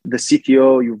joined. The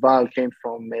CTO, Yuval, came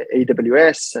from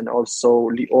AWS, and also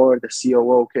Lior, the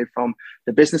COO, came from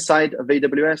the business side of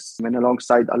AWS. And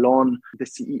alongside Alon, the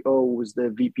CEO, was the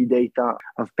VP data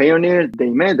of Payoneer.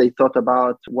 They thought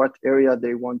about what area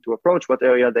they want to approach, what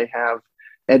area they have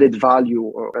added value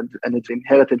or an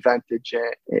inherent advantage.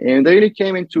 And they really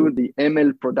came into the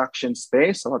ML production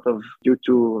space, a lot of due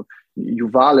to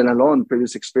Yuval and Alon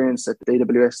previous experience at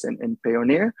AWS and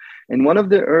Payoneer. And one of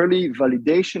the early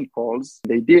validation calls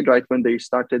they did right when they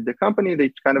started the company,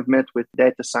 they kind of met with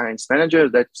data science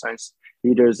managers, data science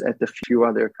leaders at a few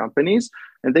other companies.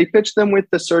 And they pitched them with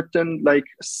a certain like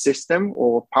system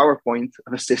or PowerPoint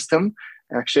of a system.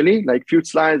 actually. Like few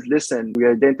slides, listen, we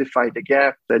identified the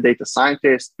gap. The data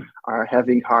scientists are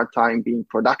having hard time being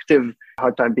productive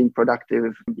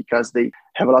because they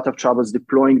have a lot of troubles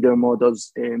deploying their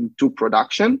models into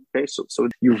production. Okay, so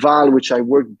Yuval, which I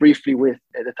worked briefly with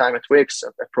at the time at Wix,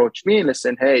 approached me and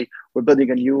listen, hey,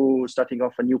 we're starting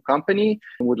off a new company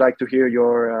and would like to hear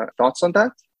your thoughts on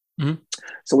that. Mm-hmm.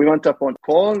 So we went up on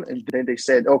call and then they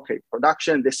said, okay,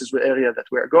 production, this is the area that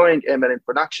we're going, ML in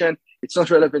production. It's not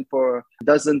relevant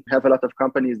doesn't have a lot of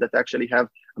companies that actually have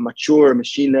a mature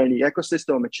machine learning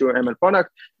ecosystem, a mature ML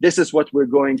product. This is what we're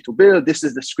going to build. This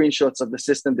is the screenshots of the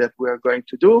system that we're going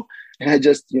to do. And I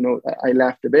just, I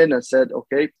laughed a bit and said,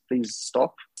 okay, please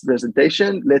stop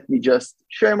presentation. Let me just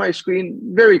share my screen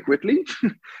very quickly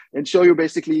and show you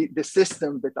basically the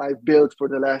system that I've built for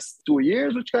the last 2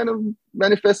 years, which kind of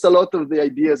manifests a lot of the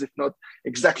ideas, if not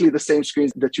exactly the same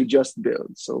screens that you just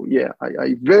built. So yeah,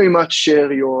 I very much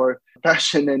share your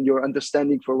passion and your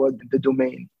understanding for what the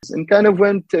domain is, and kind of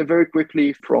went very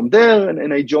quickly from there.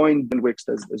 And I joined Wix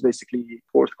as basically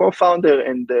fourth co-founder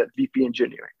and VP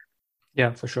engineering.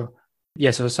 Yeah, for sure.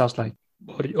 Yeah, so it sounds like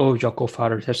all your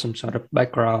co-founders have some sort of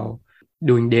background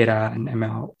doing data and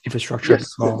ML infrastructure.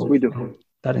 Yes, we do.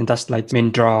 And that's like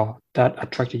main draw that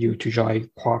attracted you to join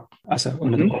Quark as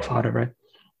another co-founder, right?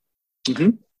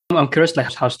 Mm-hmm. I'm curious,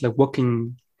 like how's the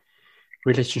working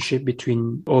relationship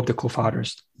between all of the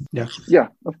co-founders? Yeah,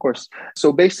 of course.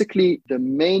 So basically, the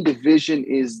main division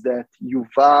is that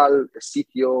Yuval, the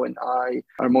CTO, and I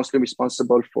are mostly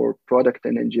responsible for product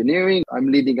and engineering. I'm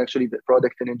leading actually the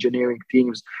product and engineering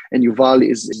teams, and Yuval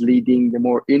is leading the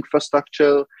more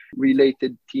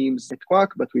infrastructure-related teams at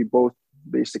Quark, but we both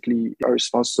basically are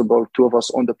responsible, two of us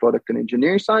on the product and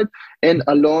engineering side, and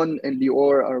Alon and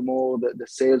Lior are more the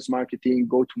sales, marketing,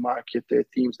 go-to-market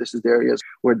teams. This is the areas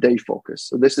where they focus.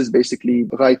 So this is basically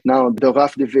right now the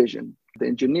rough division, the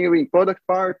engineering product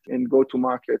part and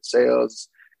go-to-market sales,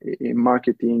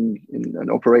 marketing and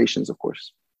operations, of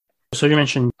course. So you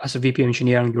mentioned as a VP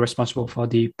engineering, you're responsible for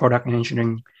the product and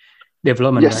engineering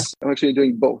development, yes, right? I'm actually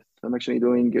doing both. I'm actually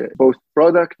doing both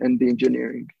product and the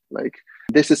engineering. Like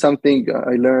this is something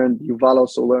I learned, Yuval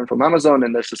also learned from Amazon,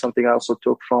 and this is something I also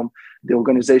took from the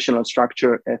organizational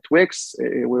structure at Wix,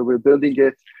 where we're building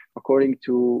it according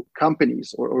to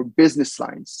companies or business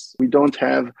lines. We don't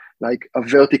have like a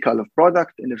vertical of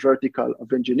product and a vertical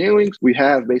of engineering. We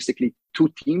have basically two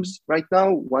teams right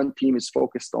now. One team is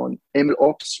focused on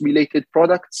MLOps related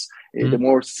products, the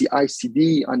more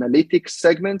CI/CD analytics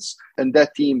segments. And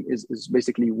that team is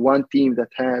basically one team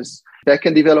that has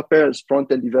backend developers,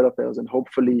 front-end developers, and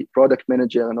hopefully product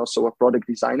manager and also a product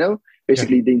designer.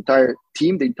 Basically the entire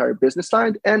team, the entire business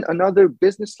line, and another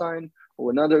business line or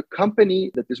another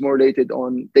company that is more related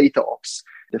on data ops,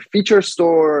 the feature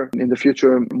store, in the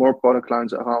future, more product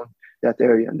lines around that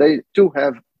area. And they too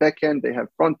have backend, they have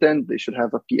front end, they should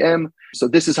have a PM. So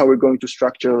this is how we're going to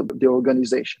structure the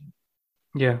organization.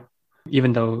 Yeah.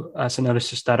 Even though as an early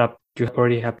startup, you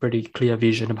already have pretty clear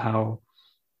vision of how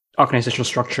organizational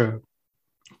structure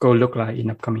will look like in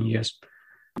upcoming years.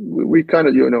 We kind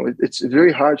of, it's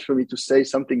very hard for me to say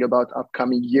something about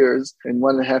upcoming years. In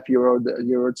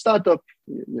 1.5-year-old startup,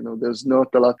 there's not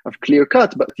a lot of clear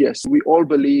cut. But yes, we all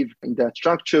believe in that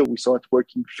structure. We saw it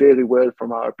working very well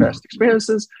from our past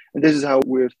experiences. And this is how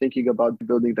we're thinking about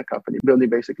building the company, building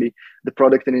basically the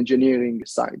product and engineering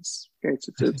sides. Okay?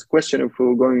 It's a question of who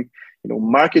we're going,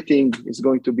 marketing is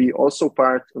going to be also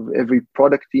part of every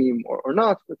product team or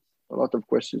not. But a lot of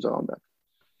questions around that.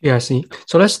 Yeah, I see.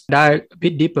 So let's dive a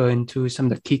bit deeper into some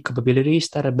of the key capabilities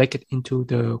that are baked into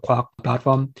the Quark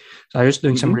platform. So I was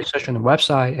doing some research on the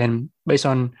website, and based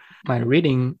on my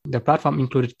reading, the platform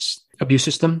includes a view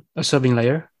system, a serving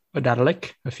layer, a data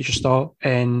lake, a feature store,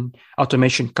 and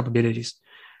automation capabilities.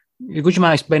 Would you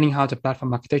mind explaining how the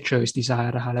platform architecture is designed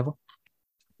at a high level?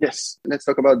 Yes, let's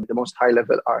talk about the most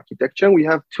high-level architecture. We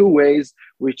have two ways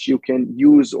which you can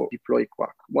use or deploy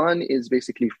Quark. One is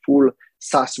basically full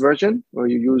SaaS version, where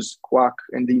you use Quark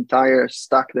and the entire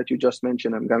stack that you just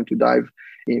mentioned. I'm going to dive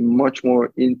in much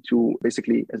more into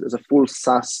basically as a full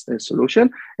SaaS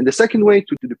solution. And the second way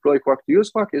to deploy Quark, to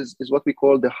use Quark, is what we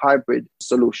call the hybrid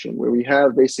solution, where we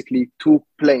have basically two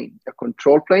planes, a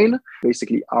control plane,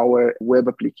 basically our web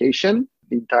application,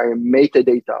 the entire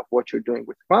metadata of what you're doing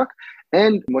with Quark,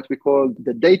 and what we call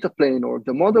the data plane or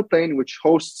the model plane, which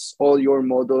hosts all your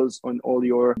models on all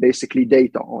your basically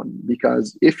data on.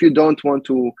 Because if you don't want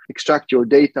to extract your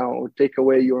data or take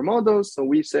away your models, so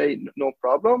we say, no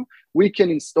problem. We can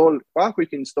install Quark, we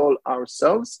can install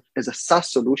ourselves as a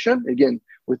SaaS solution, again,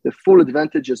 with the full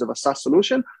advantages of a SaaS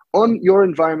solution on your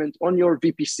environment, on your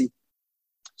VPC.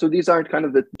 So these are kind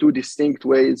of the two distinct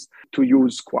ways to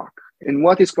use Quark. And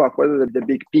what is Quark? What are the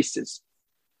big pieces?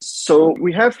 So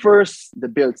we have first the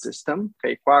build system.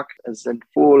 Okay, Quark as a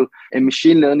full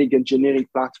machine learning engineering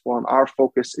platform. Our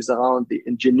focus is around the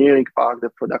engineering part,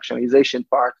 the productionization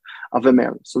part of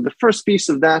ML. So the first piece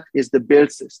of that is the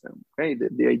build system. Okay,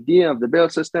 the idea of the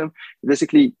build system is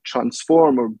basically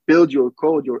transform or build your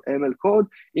code, your ML code,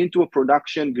 into a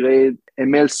production grade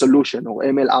ML solution or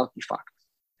ML artifact.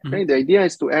 Okay, the idea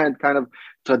is to add kind of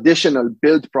traditional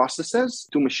build processes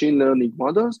to machine learning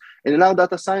models and allow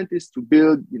data scientists to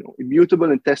build, immutable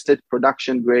and tested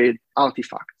production grade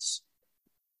artifacts.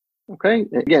 Okay,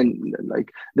 again,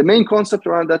 like the main concept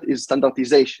around that is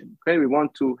standardization. Okay, we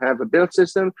want to have a build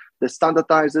system that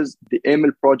standardizes the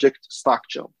ML project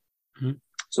structure.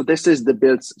 So this is the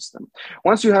build system.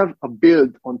 Once you have a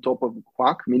build on top of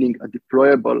Quark, meaning a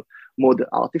deployable model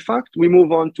artifact, we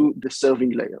move on to the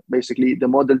serving layer, basically the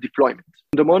model deployment.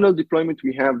 The model deployment,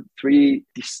 we have three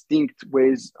distinct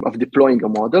ways of deploying a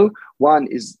model. One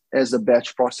is as a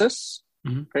batch process,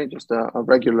 okay, just a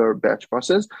regular batch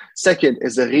process. Second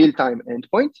is a real-time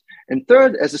endpoint. And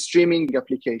third, as a streaming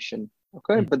application.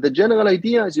 Okay, but the general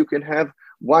idea is you can have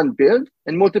one build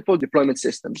and multiple deployment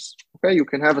systems. Okay, you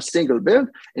can have a single build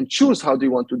and choose how do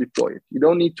you want to deploy it. You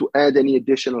don't need to add any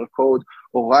additional code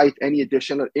or write any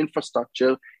additional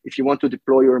infrastructure if you want to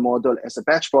deploy your model as a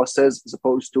batch process as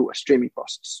opposed to a streaming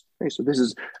process. Okay, so this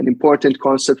is an important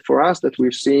concept for us that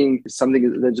we're seeing is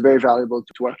something that's very valuable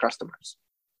to our customers.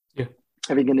 Yeah.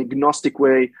 Having an agnostic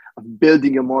way of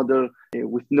building a model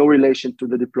with no relation to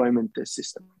the deployment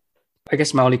system. I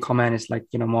guess my only comment is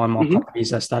more and more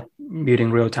companies that start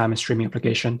building real-time and streaming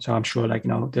applications. So I'm sure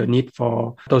the need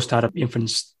for those type of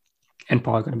inference endpoint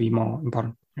are going to be more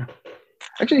important. Yeah.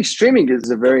 Actually, streaming is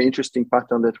a very interesting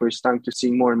pattern that we're starting to see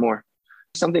more and more.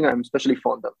 Something I'm especially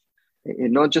fond of.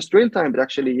 And not just real-time, but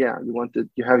actually,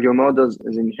 you have your models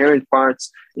as inherent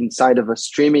parts inside of a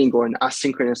streaming or an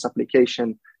asynchronous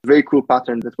application. Very cool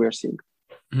pattern that we're seeing.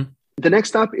 The next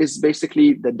step is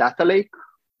basically the data lake,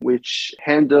 which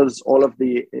handles all of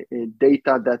the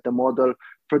data that the model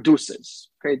produces.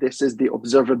 Okay, this is the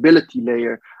observability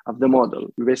layer of the model.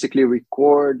 We basically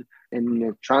record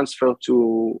and transfer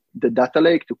to the data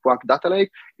lake, to Quark data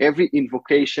lake, every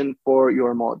invocation for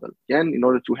your model, again, in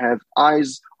order to have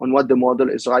eyes on what the model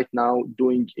is right now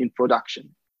doing in production.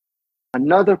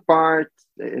 Another part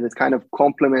that kind of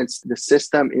complements the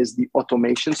system is the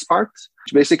automations part,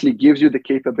 which basically gives you the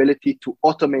capability to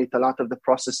automate a lot of the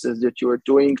processes that you are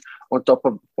doing on top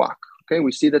of Quark. Okay,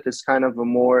 we see that as kind of a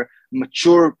more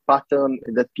mature pattern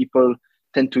that people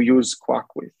tend to use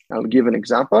Quark with. I'll give an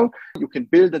example. You can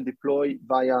build and deploy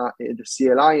via the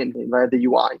CLI and via the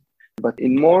UI, but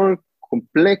in more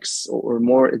complex or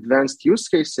more advanced use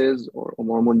cases or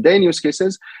more mundane use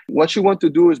cases, what you want to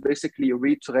do is basically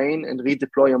retrain and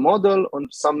redeploy a model on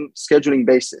some scheduling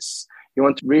basis. You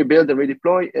want to rebuild and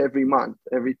redeploy every month,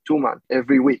 every 2 months,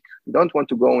 every week. You don't want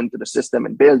to go into the system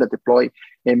and build and deploy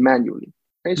manually.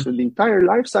 Okay, so the entire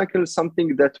life cycle is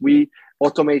something that we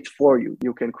automate for you.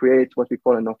 You can create what we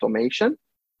call an automation.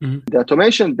 The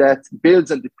automation that builds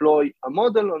and deploy a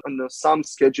model on some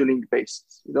scheduling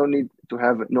basis. You don't need to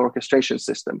have an orchestration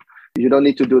system. You don't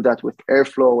need to do that with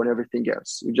Airflow and everything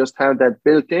else. You just have that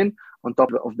built in on top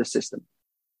of the system.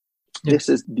 Yeah. This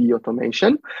is the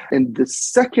automation. And the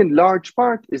second large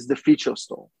part is the feature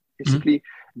store. Basically,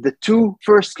 the two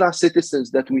first-class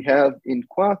citizens that we have in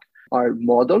Quark are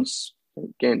models,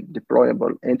 again,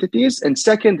 deployable entities, and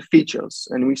second, features.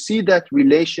 And we see that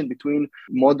relation between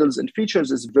models and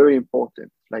features is very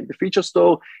important. Like the feature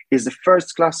store is the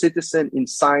first-class citizen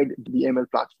inside the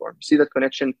ML platform. You see that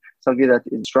connection, something that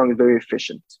is strong and very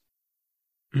efficient.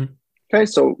 Okay,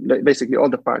 so basically all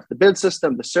the parts, the build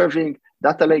system, the serving,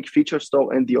 data lake, feature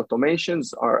store, and the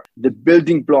automations are the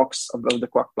building blocks of the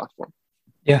Quark platform.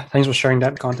 Yeah, thanks for sharing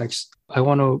that context. I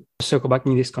want to circle back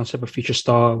in this concept of feature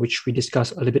store, which we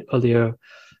discussed a little bit earlier.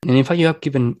 And in fact, you have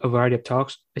given a variety of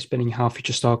talks explaining how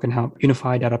feature store can help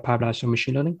unify data pipelines for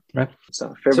machine learning, right? It's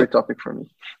a favorite topic for me.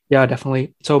 Yeah,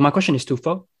 definitely. So my question is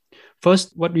twofold.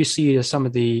 First, what do you see as some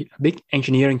of the big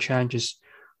engineering challenges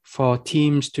for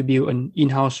teams to build an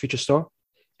in-house feature store?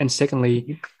 And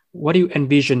secondly, what do you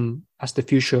envision as the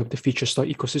future of the feature store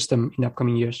ecosystem in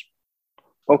upcoming years?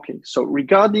 Okay, so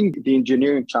regarding the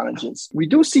engineering challenges, we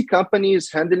do see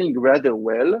companies handling rather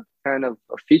well kind of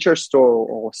a feature store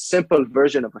or simple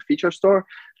version of a feature store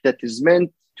that is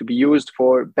meant to be used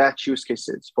for batch use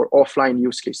cases, for offline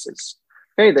use cases.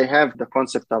 Okay, they have the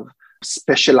concept of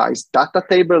specialized data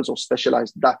tables or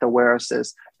specialized data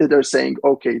warehouses. They're saying,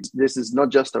 okay, this is not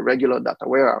just a regular data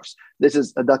warehouse. This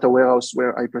is a data warehouse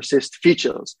where I persist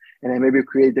features, and I maybe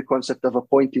create the concept of a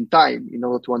point in time in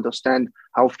order to understand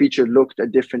how feature looked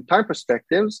at different time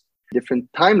perspectives,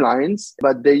 different timelines,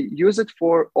 but they use it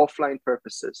for offline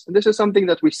purposes. And this is something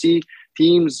that we see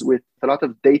teams with a lot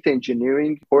of data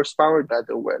engineering horsepower that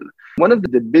do well. One of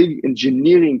the big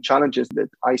engineering challenges that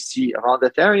I see around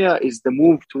that area is the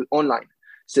move to online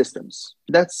systems.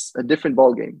 That's a different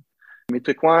ballgame. It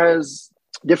requires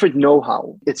different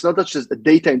know-how. It's not just a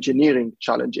data engineering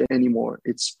challenge anymore.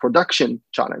 It's production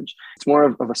challenge. It's more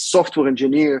of a software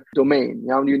engineer domain.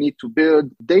 Now you need to build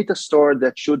a data store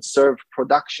that should serve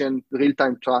production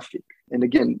real-time traffic. And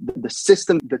again, the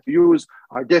systems that you use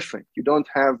are different. You don't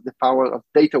have the power of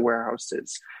data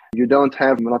warehouses. You don't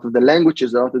have a lot of the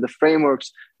languages, a lot of the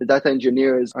frameworks the data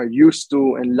engineers are used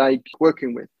to and like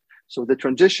working with. So the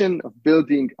transition of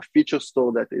building a feature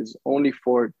store that is only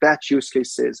for batch use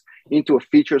cases into a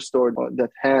feature store that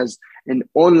has an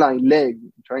online leg,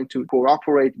 trying to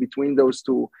cooperate between those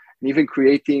two, and even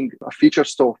creating a feature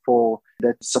store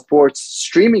that supports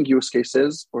streaming use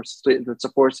cases or that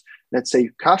supports, let's say,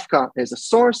 Kafka as a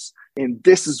source. And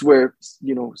this is where,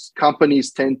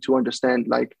 companies tend to understand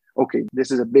like, okay, this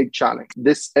is a big challenge.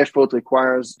 This effort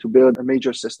requires to build a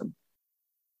major system.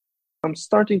 I'm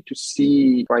starting to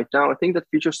see right now, I think that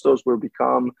feature stores will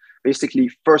become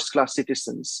basically first-class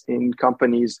citizens in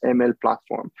companies' ML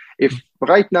platform. If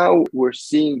right now we're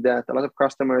seeing that a lot of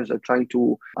customers are trying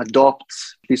to adopt,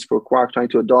 at least for Quark, trying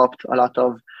to adopt a lot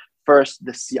of first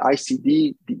the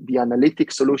CI/CD, the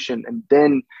analytic solution, and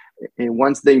then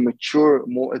once they mature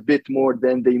a bit more,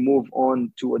 then they move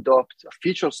on to adopt a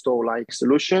feature store-like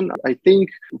solution. I think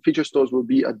feature stores will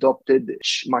be adopted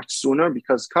much sooner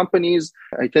because companies,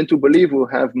 I tend to believe, will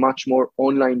have much more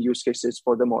online use cases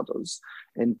for the models.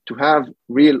 And to have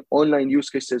real online use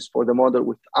cases for the model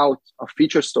without a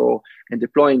feature store and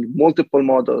deploying multiple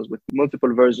models with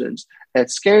multiple versions at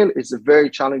scale is a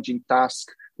very challenging task.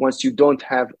 Once you don't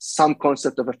have some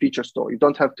concept of a feature store, you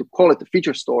don't have to call it a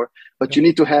feature store, but you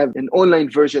need to have an online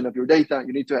version of your data.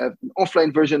 You need to have an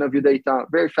offline version of your data.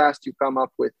 Very fast, you come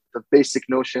up with the basic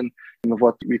notion of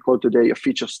what we call today a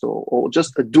feature store, or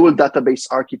just a dual database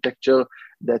architecture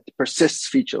that persists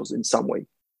features in some way.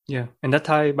 Yeah, and that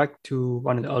ties back to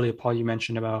one of the earlier points you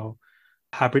mentioned about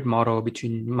hybrid model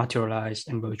between materialized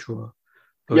and virtual.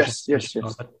 Yes.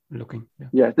 Looking.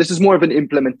 Yeah, this is more of an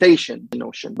implementation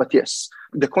notion, but yes,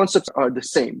 the concepts are the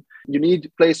same. You need a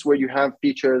place where you have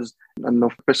features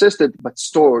not persisted, but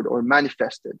stored or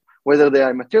manifested, whether they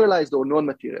are materialized or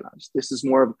non-materialized. This is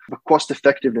more of a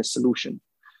cost-effectiveness solution.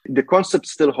 The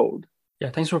concepts still hold.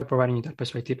 Yeah, thanks for providing that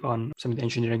perspective on some of the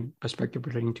engineering perspective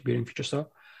relating to building feature store.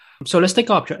 So let's take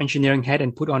off your engineering hat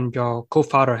and put on your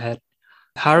co-founder hat.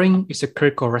 Hiring is a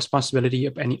critical responsibility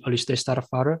of any early-stage startup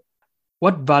founder.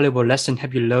 What valuable lesson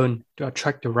have you learned to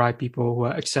attract the right people who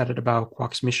are excited about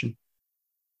Quark's mission?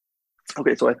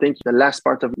 Okay, so I think the last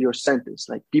part of your sentence,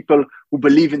 like people who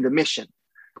believe in the mission.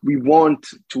 We want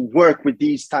to work with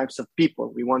these types of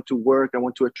people. I want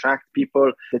to attract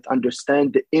people that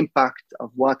understand the impact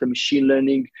of what a machine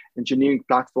learning engineering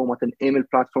platform, what an ML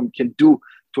platform can do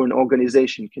to an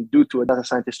organization, can do to a data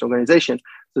scientist organization.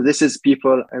 So this is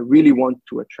people I really want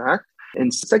to attract.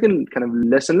 And second kind of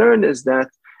lesson learned is that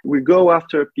we go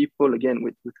after people, again,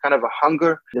 with kind of a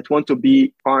hunger that want to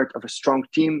be part of a strong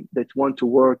team, that want to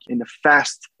work in a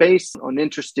fast pace on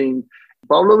interesting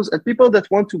problems, and people that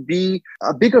want to be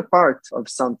a bigger part of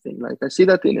something. Like I see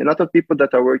that in a lot of people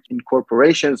that are working in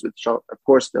corporations, which are, of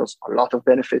course, there's a lot of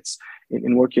benefits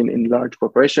in working in large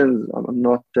corporations. I'm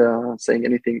not saying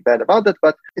anything bad about that,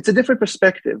 but it's a different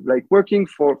perspective. Like working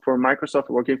for Microsoft,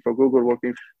 working for Google,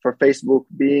 working for Facebook,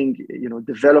 being,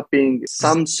 developing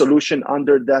some solution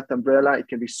under that umbrella, it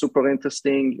can be super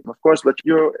interesting, of course, but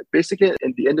you're basically,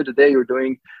 at the end of the day, you're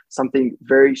doing something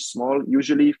very small,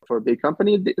 usually for a big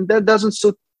company, that doesn't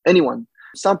suit anyone.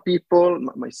 Some people,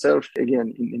 myself,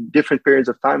 again, in different periods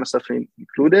of time, myself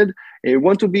included,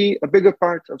 want to be a bigger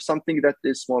part of something that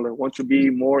is smaller, want to be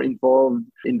more involved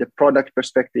in the product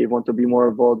perspective, want to be more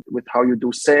involved with how you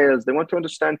do sales. They want to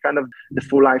understand kind of the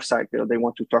full life cycle. They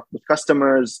want to talk with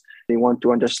customers. They want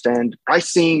to understand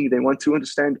pricing. They want to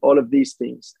understand all of these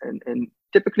things. And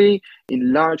typically,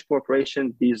 in large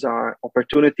corporations, these are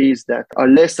opportunities that are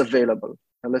less available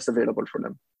for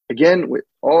them. Again, with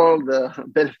all the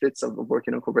benefits of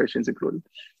working in corporations included.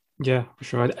 Yeah, for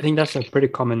sure. I think that's a pretty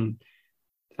common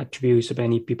attributes of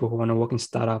any people who want to work in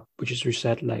startup, which is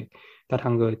reset, like that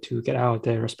hunger to get out of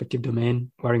their respective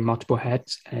domain, wearing multiple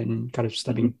hats and kind of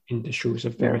stepping in the shoes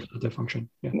of various other function.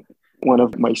 Yeah. one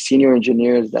of my senior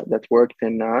engineers that worked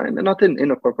in not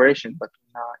in a corporation, but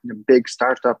in a big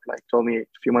startup, like told me a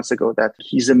few months ago that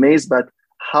he's amazed by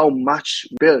how much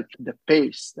built the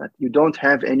pace, that you don't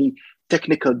have any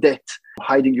technical debt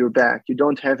hiding your back. You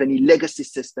don't have any legacy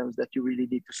systems that you really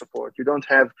need to support. You don't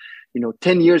have,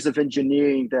 10 years of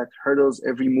engineering that hurdles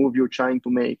every move you're trying to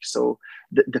make. So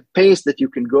the pace that you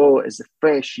can go as a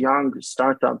fresh, young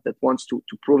startup that wants to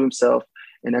prove himself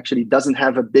and actually doesn't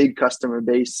have a big customer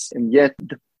base, and yet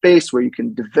the pace where you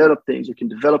can develop things, you can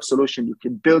develop solutions, you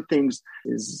can build things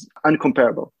is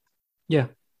uncomparable. Yeah,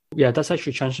 that's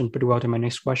actually transitioned pretty well to my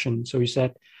next question. So you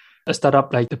said a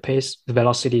startup, like the pace, the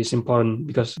velocity is important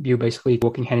because you're basically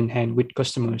working hand in hand with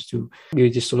customers to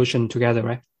build this solution together,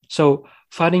 right? So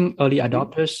finding early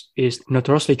adopters is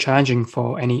notoriously challenging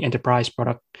for any enterprise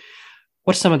product.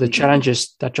 What's some of the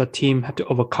challenges that your team have to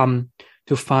overcome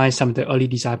to find some of the early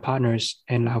design partners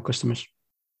and our customers?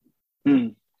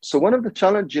 So one of the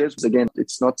challenges, again,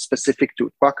 it's not specific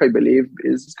to Quack, I believe,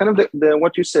 is kind of the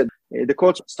what you said, the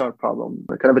cold start problem,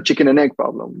 kind of a chicken and egg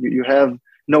problem. You have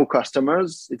no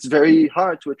customers. It's very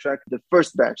hard to attract the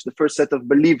first batch, the first set of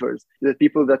believers, the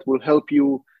people that will help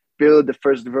you build the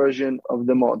first version of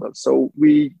the model. So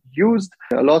we used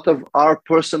a lot of our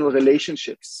personal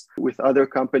relationships with other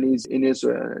companies in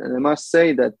Israel. And I must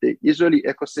say that the Israeli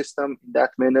ecosystem in that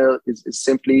manner is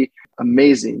simply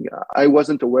amazing. I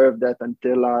wasn't aware of that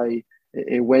until I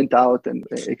went out and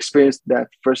experienced that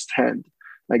firsthand.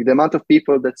 Like the amount of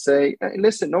people that say, hey,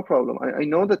 listen, no problem. I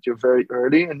know that you're very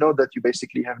early. I know that you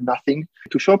basically have nothing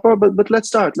to show for, but let's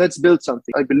start. Let's build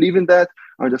something. I believe in that.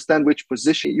 I understand which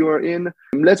position you are in.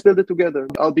 Let's build it together.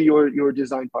 I'll be your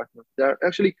design partner. There are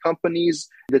actually companies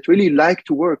that really like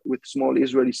to work with small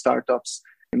Israeli startups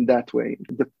in that way.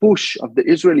 The push of the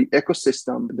Israeli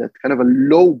ecosystem, that kind of a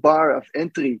low bar of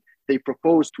entry they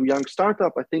propose to young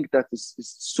startup, I think that is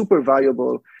super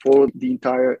valuable for the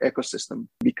entire ecosystem,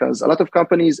 because a lot of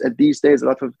companies at these days, a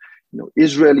lot of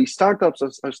Israeli startups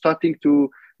are starting to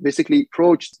basically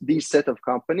approach these set of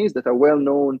companies that are well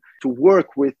known to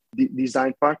work with the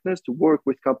design partners, to work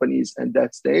with companies at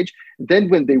that stage. And then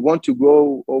when they want to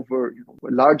go over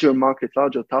larger,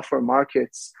 tougher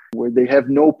markets where they have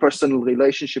no personal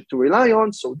relationship to rely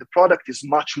on, so the product is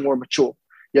much more mature.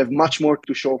 You have much more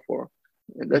to show for.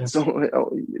 And that's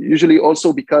usually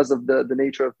also because of the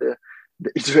nature of the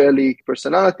Israeli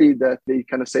personality, that they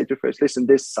kind of say to first, listen,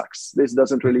 this sucks. This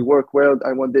doesn't really work well.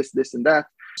 I want this, and that.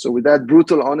 So with that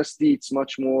brutal honesty, it's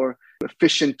much more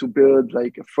efficient to build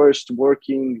like a first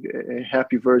working,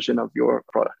 happy version of your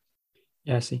product.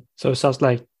 Yeah, I see. So it sounds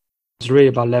like it's really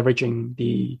about leveraging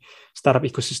the startup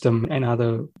ecosystem and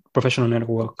other professional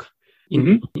network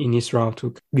in Israel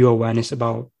to build awareness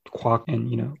about Quark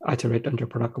and, iterate on your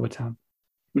product over time.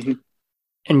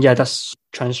 And yeah, that's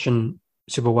transition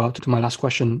super well to my last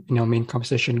question in our main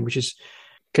conversation, which is,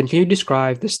 can you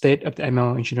describe the state of the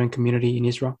ML engineering community in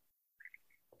Israel?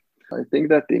 I think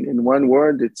that in one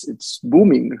word, it's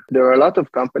booming. There are a lot of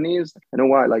companies. I know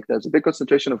why. Like there's a big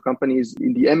concentration of companies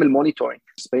in the ML monitoring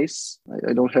space.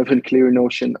 I don't have a clear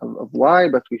notion of why,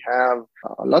 but we have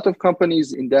a lot of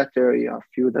companies in that area. A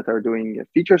few that are doing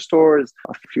feature stores,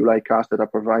 a few like us that are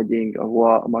providing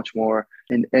a much more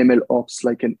an ML ops,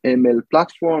 like an ML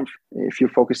platform. If you're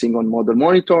focusing on model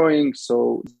monitoring,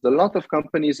 so there's a lot of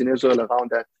companies in Israel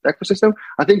around that ecosystem.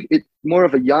 I think it's more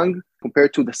of a young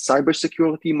compared to the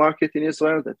cybersecurity market in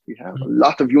Israel, that we have a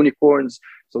lot of unicorns.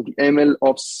 So the ML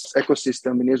ops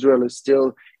ecosystem in Israel is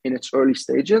still in its early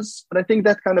stages. But I think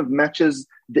that kind of matches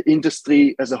the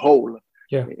industry as a whole.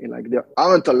 Yeah. Like there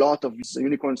aren't a lot of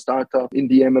unicorn startups in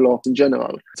the ML ops in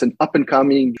general. It's an up and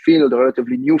coming field, a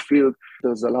relatively new field.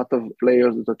 There's a lot of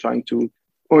players that are trying to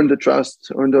earn the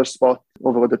trust, earn their spot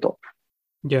over the top.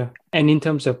 Yeah. And in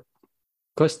terms of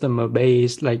customer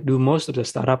base, like do most of the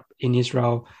startup in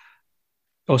Israel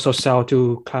also sell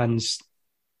to clients,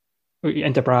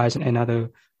 enterprise and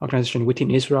other organizations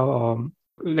within Israel, or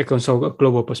like also a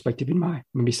global perspective in mind,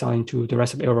 maybe selling to the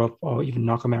rest of Europe or even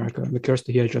North America? I'm curious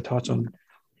to hear your thoughts on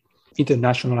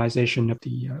internationalization of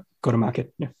the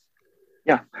go-to-market.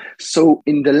 Yeah. So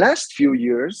in the last few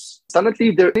years,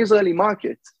 suddenly the Israeli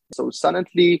market. So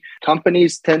suddenly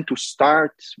companies tend to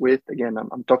start with, again,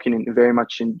 I'm talking very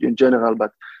much in general,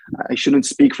 but I shouldn't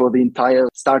speak for the entire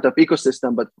startup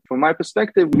ecosystem, but from my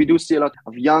perspective, we do see a lot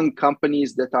of young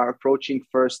companies that are approaching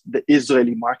first the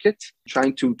Israeli market,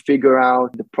 trying to figure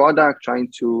out the product,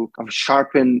 trying to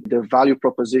sharpen their value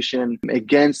proposition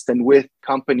against and with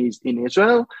companies in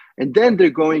Israel. And then they're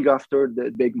going after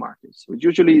the big markets. So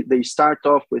usually they start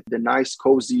off with the nice,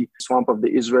 cozy swamp of the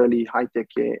Israeli high-tech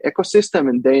ecosystem,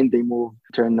 and then they move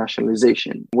to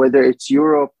internationalization. Whether it's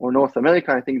Europe or North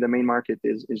America, I think the main market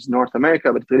is North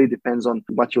America, but it really depends on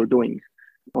what you're doing,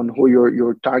 on who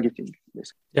you're targeting.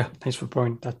 Basically. Yeah, thanks for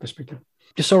pointing that perspective.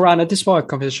 So, Ran, at this point of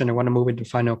conversation, I want to move into the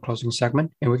final closing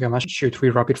segment, and we can ask you 3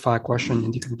 rapid-fire questions,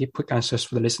 and you can give quick answers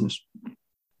for the listeners.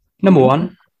 Number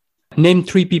 1. Name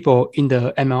 3 people in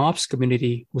the MLOps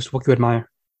community whose work you admire.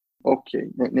 Okay,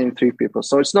 name 3 people.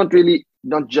 So it's not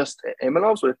just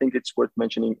MLOps, but I think it's worth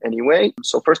mentioning anyway.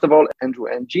 So first of all, Andrew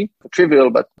Ng,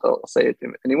 trivial, but I'll say it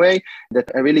anyway,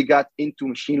 that I really got into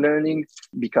machine learning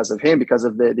because of him, because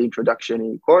of the introduction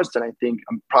in course. And I think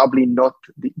I'm probably not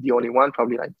the only one,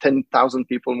 probably like 10,000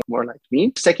 people more like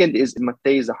me. Second is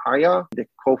Matei Zaharia, the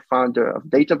co-founder of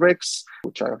Databricks,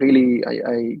 which I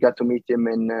got to meet him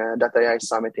in Data AI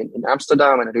Summit in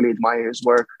Amsterdam, and I really admire his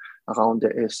work around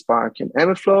Spark and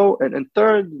MLflow. And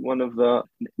third, one of the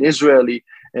Israeli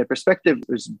perspective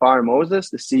is Bar Moses,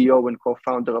 the CEO and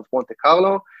co-founder of Monte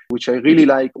Carlo, which I really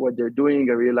like what they're doing.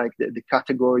 I really like the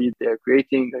category they're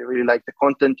creating. I really like the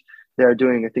content they're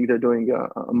doing. I think they're doing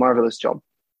a marvelous job.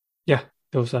 Yeah,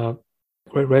 those are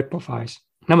great profiles.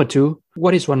 Number 2,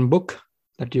 what is one book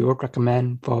that you would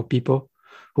recommend for people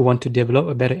who want to develop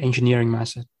a better engineering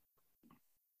mindset?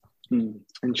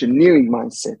 Engineering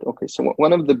mindset. Okay, so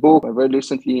one of the books I read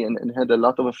recently and had a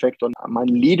lot of effect on my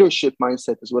leadership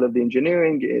mindset as well as the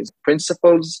engineering is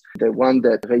Principles, the one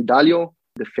that Ray Dalio,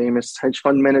 the famous hedge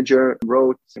fund manager,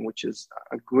 wrote, which is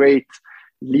a great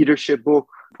leadership book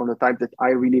from the type that I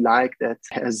really like, that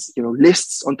has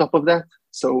lists on top of that.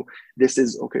 So this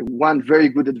is, okay, 1 very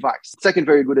good advice. 2nd,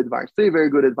 very good advice. 3 very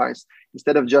good advice.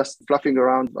 Instead of just fluffing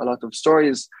around a lot of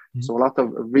stories, so a lot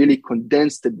of really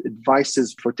condensed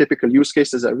advices for typical use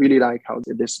cases. I really like how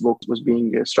this book was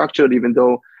being structured, even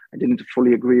though I didn't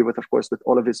fully agree with, of course, with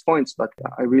all of his points, but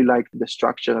I really like the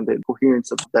structure and the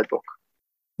coherence of that book.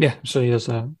 Yeah, so it's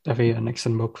definitely an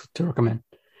excellent book to recommend.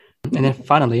 And then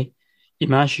finally,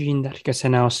 imagine that you can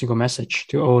send out a single message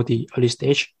to all the early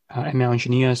stage ML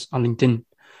engineers on LinkedIn.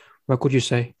 What could you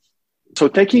say? So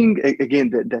taking, again,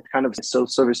 that kind of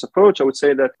self-service approach, I would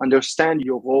say that understand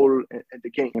your role at the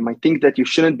game. And I think that you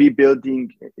shouldn't be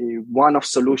building one-off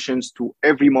solutions to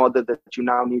every model that you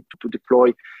now need to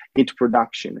deploy into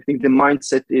production. I think the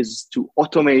mindset is to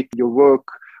automate your work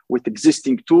with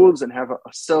existing tools and have a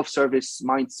self-service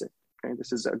mindset. Okay?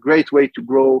 This is a great way to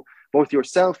grow both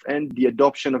yourself and the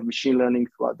adoption of machine learning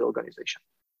throughout the organization.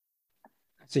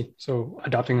 I see. So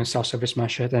adopting a self-service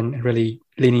mindset and really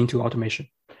leaning into automation.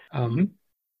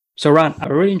 So Ran, I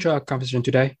really enjoyed our conversation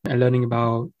today and learning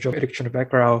about your educational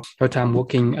background, your time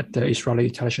working at the Israeli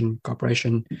Intelligence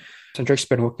Corporation, and your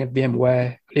experience working at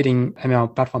VMware, leading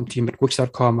ML platform team at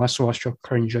Wix.com, as well as your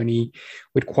current journey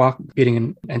with Quark, building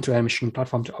an end-to-end machine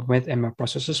platform to automate ML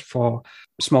processes for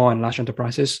small and large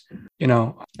enterprises.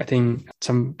 I think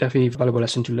some definitely valuable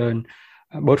lesson to learn,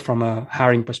 both from a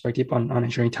hiring perspective on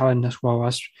engineering talent, as well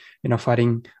as,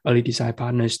 finding early design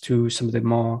partners to some of the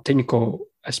more technical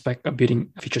aspect of building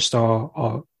a feature store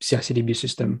or CI/CD build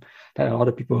system that a lot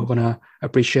of people are going to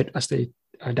appreciate as they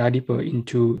dive deeper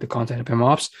into the content of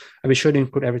MLOps. I'll be sure to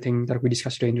include everything that we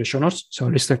discussed today in the show notes, so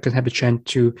listeners can have a chance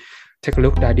to take a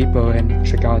look, dive deeper, and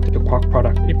check out the Quark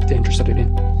product if they're interested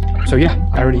in. So yeah,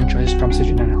 I really enjoyed this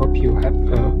conversation, and I hope you have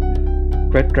a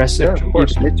great rest of of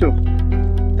course, me too.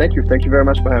 Thank you very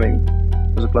much for having me.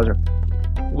 It was a pleasure.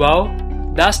 Well,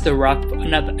 that's the wrap for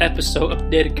another episode of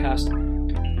DataCast.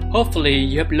 Hopefully,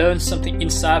 you have learned something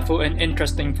insightful and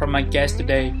interesting from my guest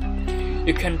today.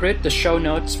 You can read the show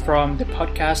notes from the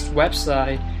podcast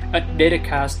website at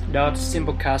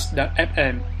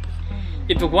datacast.simplecast.fm.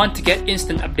 If you want to get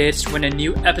instant updates when a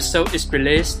new episode is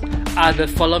released, either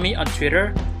follow me on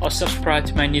Twitter or subscribe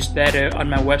to my newsletter on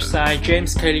my website,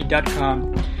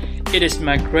 jamescayley.com. It is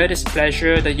my greatest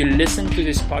pleasure that you listen to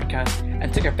this podcast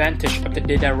and take advantage of the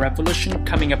data revolution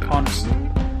coming upon us.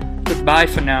 Goodbye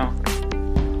for now.